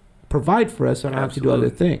could provide for us, so I don't have to do other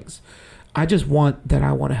things. I just want that.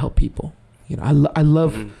 I want to help people. I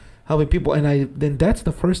love helping people, and then that's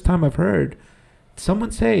the first time I've heard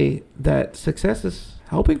someone say that success is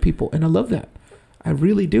helping people, and I love that. I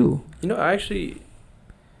really do. I actually,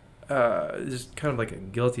 this is kind of like a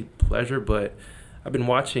guilty pleasure, but I've been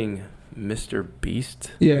watching Mr.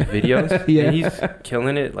 Beast videos. And he's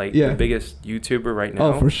killing it, like the biggest YouTuber right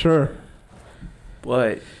now. Oh, for sure.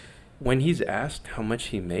 But when he's asked how much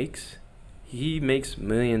he makes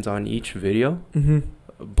millions on each video,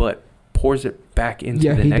 but pours it back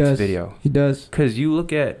into the next video. He does. Because you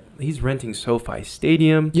look at, he's renting SoFi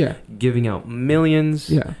Stadium, giving out millions.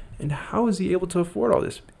 Yeah. And how is he able to afford all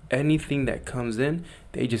this? Anything that comes in,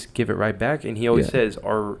 they just give it right back. And he always says,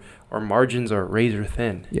 our margins are razor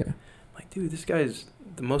thin. Yeah. I'm like, dude, this guy is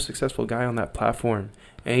the most successful guy on that platform.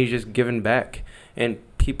 And he's just giving back. And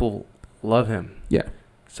people love him. Yeah.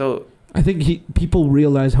 So I think people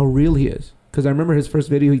realize how real he is. Because I remember his first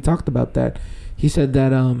video, he talked about that. He said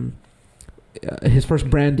that his first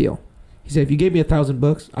brand deal, he said, if you gave me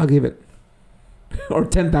 $1,000, I'll give it. Or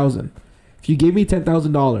 10,000. If you gave me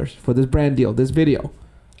 $10,000 for this brand deal, this video,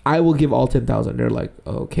 I will give all 10,000. They're like,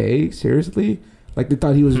 okay, seriously? Like they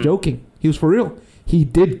thought he was joking. He was for real. He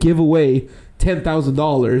did give away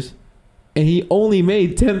 $10,000, and he only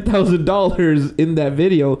made $10,000 in that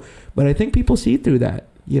video. But I think people see through that.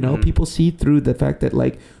 People see through the fact that,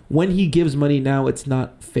 like, when he gives money now, it's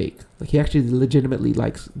not fake. Like, he actually legitimately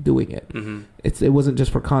likes doing it. It wasn't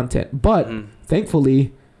just for content. But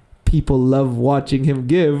thankfully, people love watching him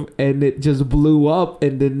give, and it just blew up.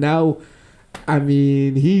 And then now, I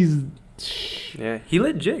mean, he's he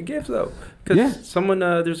legit gives though. Because someone,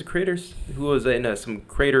 there's a creator who was in some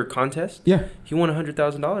creator contest. Yeah. He won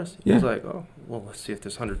 $100,000. He Yeah. was like, oh, well, let's see if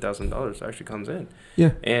this $100,000 actually comes in.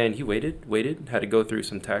 Yeah. And he waited, had to go through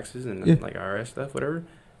some taxes and like IRS stuff, whatever.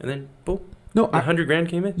 And then, boom, no, $100,000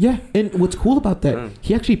 came in. Yeah, and what's cool about that,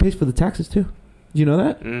 he actually pays for the taxes too. You know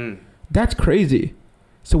that? That's crazy.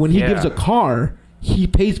 So when he gives a car, he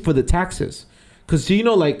pays for the taxes. Because you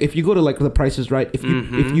know, like if you go to like the Price is Right, if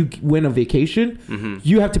you win a vacation,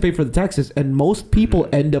 you have to pay for the taxes, and most people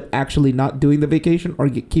end up actually not doing the vacation or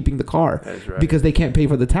keeping the car because they can't pay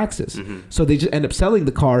for the taxes. So they just end up selling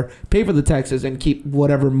the car, pay for the taxes, and keep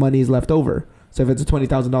whatever money is left over. So if it's a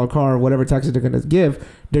 $20,000 car, whatever taxes they're gonna give,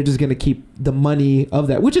 they're just gonna keep the money of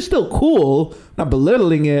that, which is still cool. Not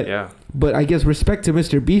belittling it. Yeah. But I guess respect to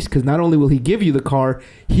Mr. Beast, because not only will he give you the car,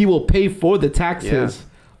 he will pay for the taxes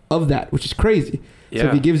of that, which is crazy. So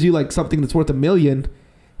if he gives you like something that's worth $1 million,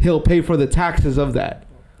 he'll pay for the taxes of that.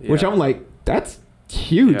 Which I'm like, that's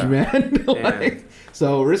huge, man. Like,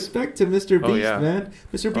 so respect to Mr. Beast, man.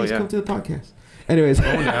 Mr. Beast, come to the podcast. Anyways,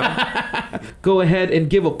 go ahead and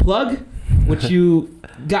give a plug. What you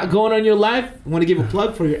got going on in your life? Want to give a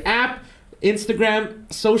plug for your app,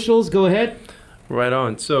 Instagram, socials? Go ahead. Right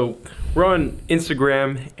on. So we're on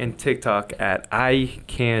Instagram and TikTok at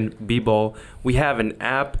iCanBball. We have an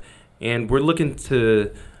app, and we're looking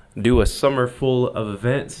to do a summer full of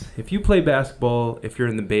events. If you play basketball, if you're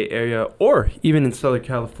in the Bay Area or even in Southern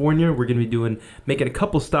California, we're going to be making a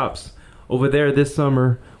couple stops over there this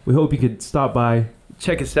summer. We hope you could stop by,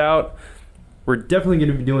 check us out. We're definitely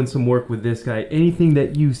going to be doing some work with this guy. Anything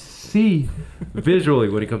that you see visually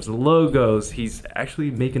when it comes to logos, he's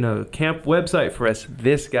actually making a camp website for us.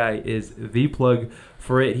 This guy is the plug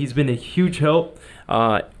for it. He's been a huge help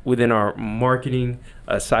within our marketing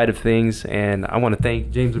side of things. And I want to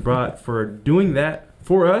thank James Abrott for doing that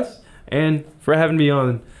for us and for having me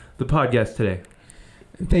on the podcast today.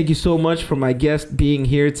 Thank you so much for my guest being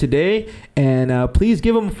here today. And please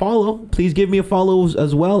give him a follow. Please give me a follow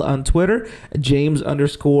as well on Twitter,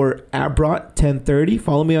 James_Abrott1030.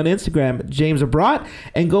 Follow me on Instagram, James Abrott.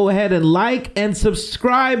 And go ahead and like and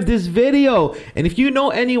subscribe this video. And if you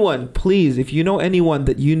know anyone, please, if you know anyone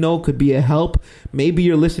that you know could be a help, maybe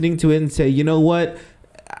you're listening to it and say, you know what,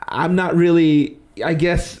 I'm not really... I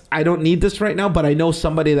guess I don't need this right now, but I know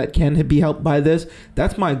somebody that can be helped by this.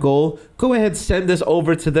 That's my goal. Go ahead, send this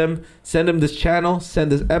over to them. Send them this channel.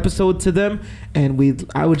 Send this episode to them. And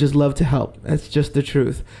I would just love to help. That's just the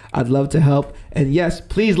truth. I'd love to help. And yes,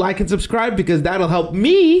 please like and subscribe, because that'll help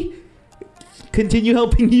me continue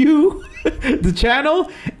helping you, the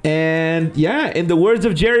channel. And yeah, in the words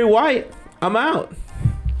of Jerry White, I'm out.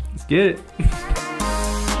 Let's get it.